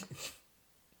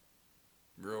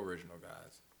 Real original,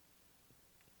 guys.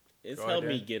 It's Go helped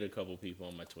ahead, me Darren. get a couple people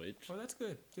on my Twitch. Well, that's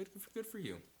good. Good for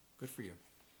you. Good for you.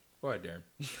 Go ahead, Darren.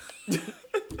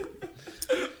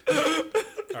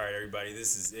 All right, everybody,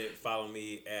 this is it. Follow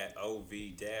me at OV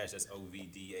Dash. That's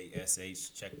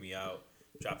OVDASH. Check me out.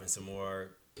 Dropping some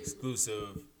more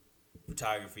exclusive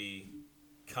photography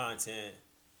content.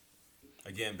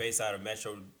 Again, based out of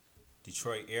Metro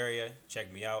Detroit area.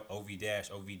 Check me out. OV Dash,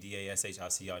 OVDASH.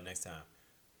 I'll see y'all next time.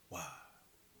 Wow.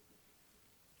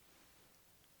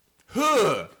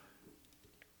 Huh.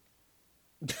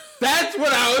 That's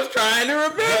what I was trying to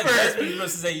remember. That's what you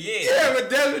supposed to say, yeah. Yeah, but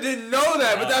Desmond didn't know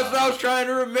that. But that's what I was trying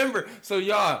to remember. So,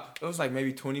 y'all, it was like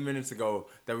maybe 20 minutes ago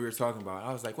that we were talking about.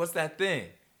 I was like, what's that thing?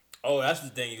 Oh, that's the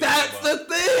thing. That's the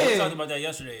We thing. talked about that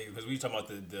yesterday because we were talking about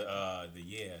the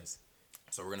yes.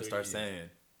 So, we're going to start saying,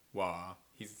 wah.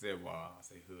 He said, wah. I'll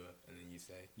say, huh. And then you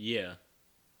say, Yeah.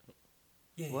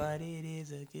 Yeah. what it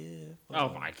is a gift. Oh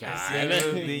my god.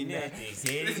 Listen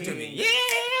to me. Yeah.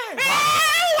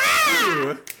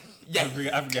 I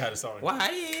forget how the song.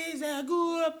 What is a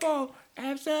good for?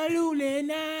 Absolutely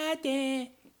nothing.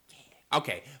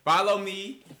 Okay, follow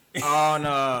me on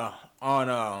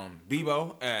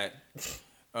Bebo at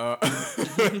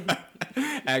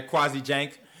at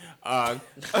QuasiJank.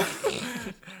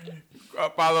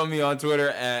 Follow me on Twitter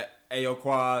at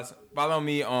AyoQuas. Follow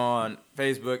me on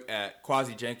Facebook at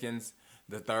Quasi Jenkins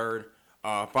the Third.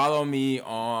 Follow me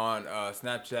on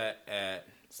Snapchat at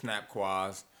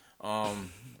SnapQuas.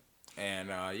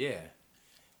 Yeah,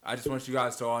 I just want you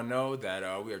guys to all know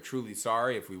that we are truly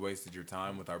sorry if we wasted your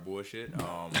time with our bullshit.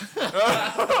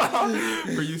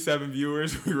 For you 7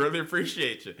 viewers, we really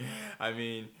appreciate you. I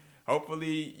mean,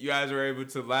 hopefully you guys were able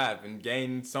to laugh and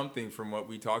gain something from what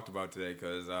we talked about today,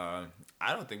 because I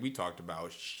don't think we talked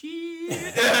about shit.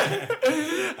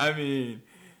 I mean,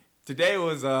 today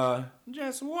was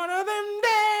just one of them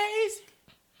days.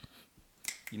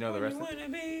 You know the rest of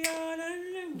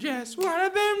it? Just one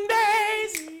of them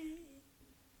days.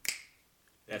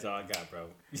 That's all I got, bro.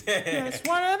 Just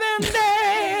one of them days.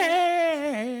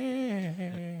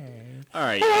 All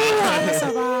right. I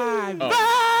survive.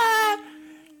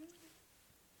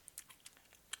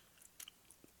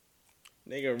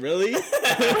 Nigga, really? Wait,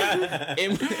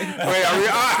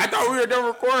 I thought we were done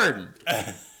recording.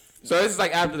 So this is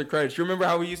like after the credits. You remember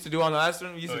how we used to do on the last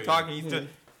one? We used to talk and you used to...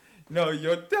 No,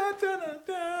 you're... Da, da, da,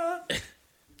 da.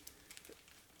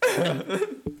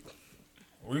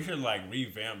 We should like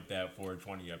revamp that for a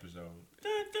 20 episode.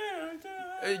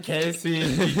 You can't see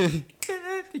me.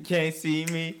 You can't see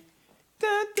me.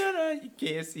 Da, da, da. You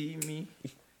can't see me.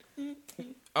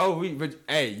 Oh, but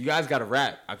hey, you guys gotta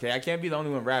rap, okay? I can't be the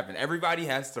only one rapping. Everybody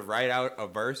has to write out a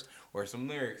verse or some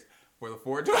lyrics for the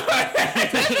 420.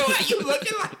 Why you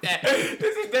looking like that?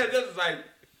 This is like,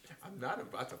 I'm not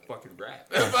about to fucking rap.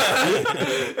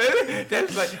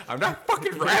 That's like, I'm not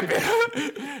fucking rapping.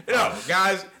 No,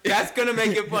 guys, that's gonna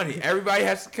make it funny. Everybody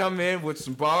has to come in with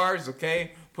some bars,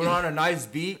 okay? Put on a nice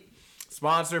beat,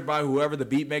 sponsored by whoever the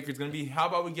beat maker is gonna be. How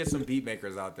about we get some beat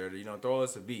makers out there to, throw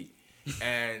us a beat?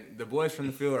 And the boys from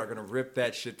the field are gonna rip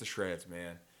that shit to shreds,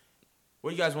 man.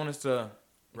 What do you guys want us to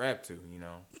rap to?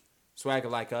 Swagger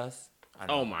like us?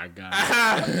 Oh my god.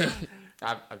 I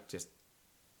don't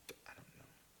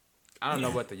I don't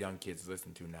know what the young kids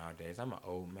listen to nowadays. I'm an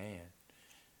old man.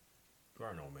 You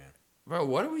are an old man. Bro,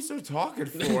 what are we still talking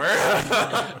for?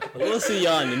 We'll see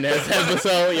y'all in the next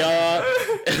episode, y'all.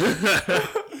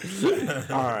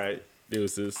 All right.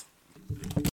 Deuces.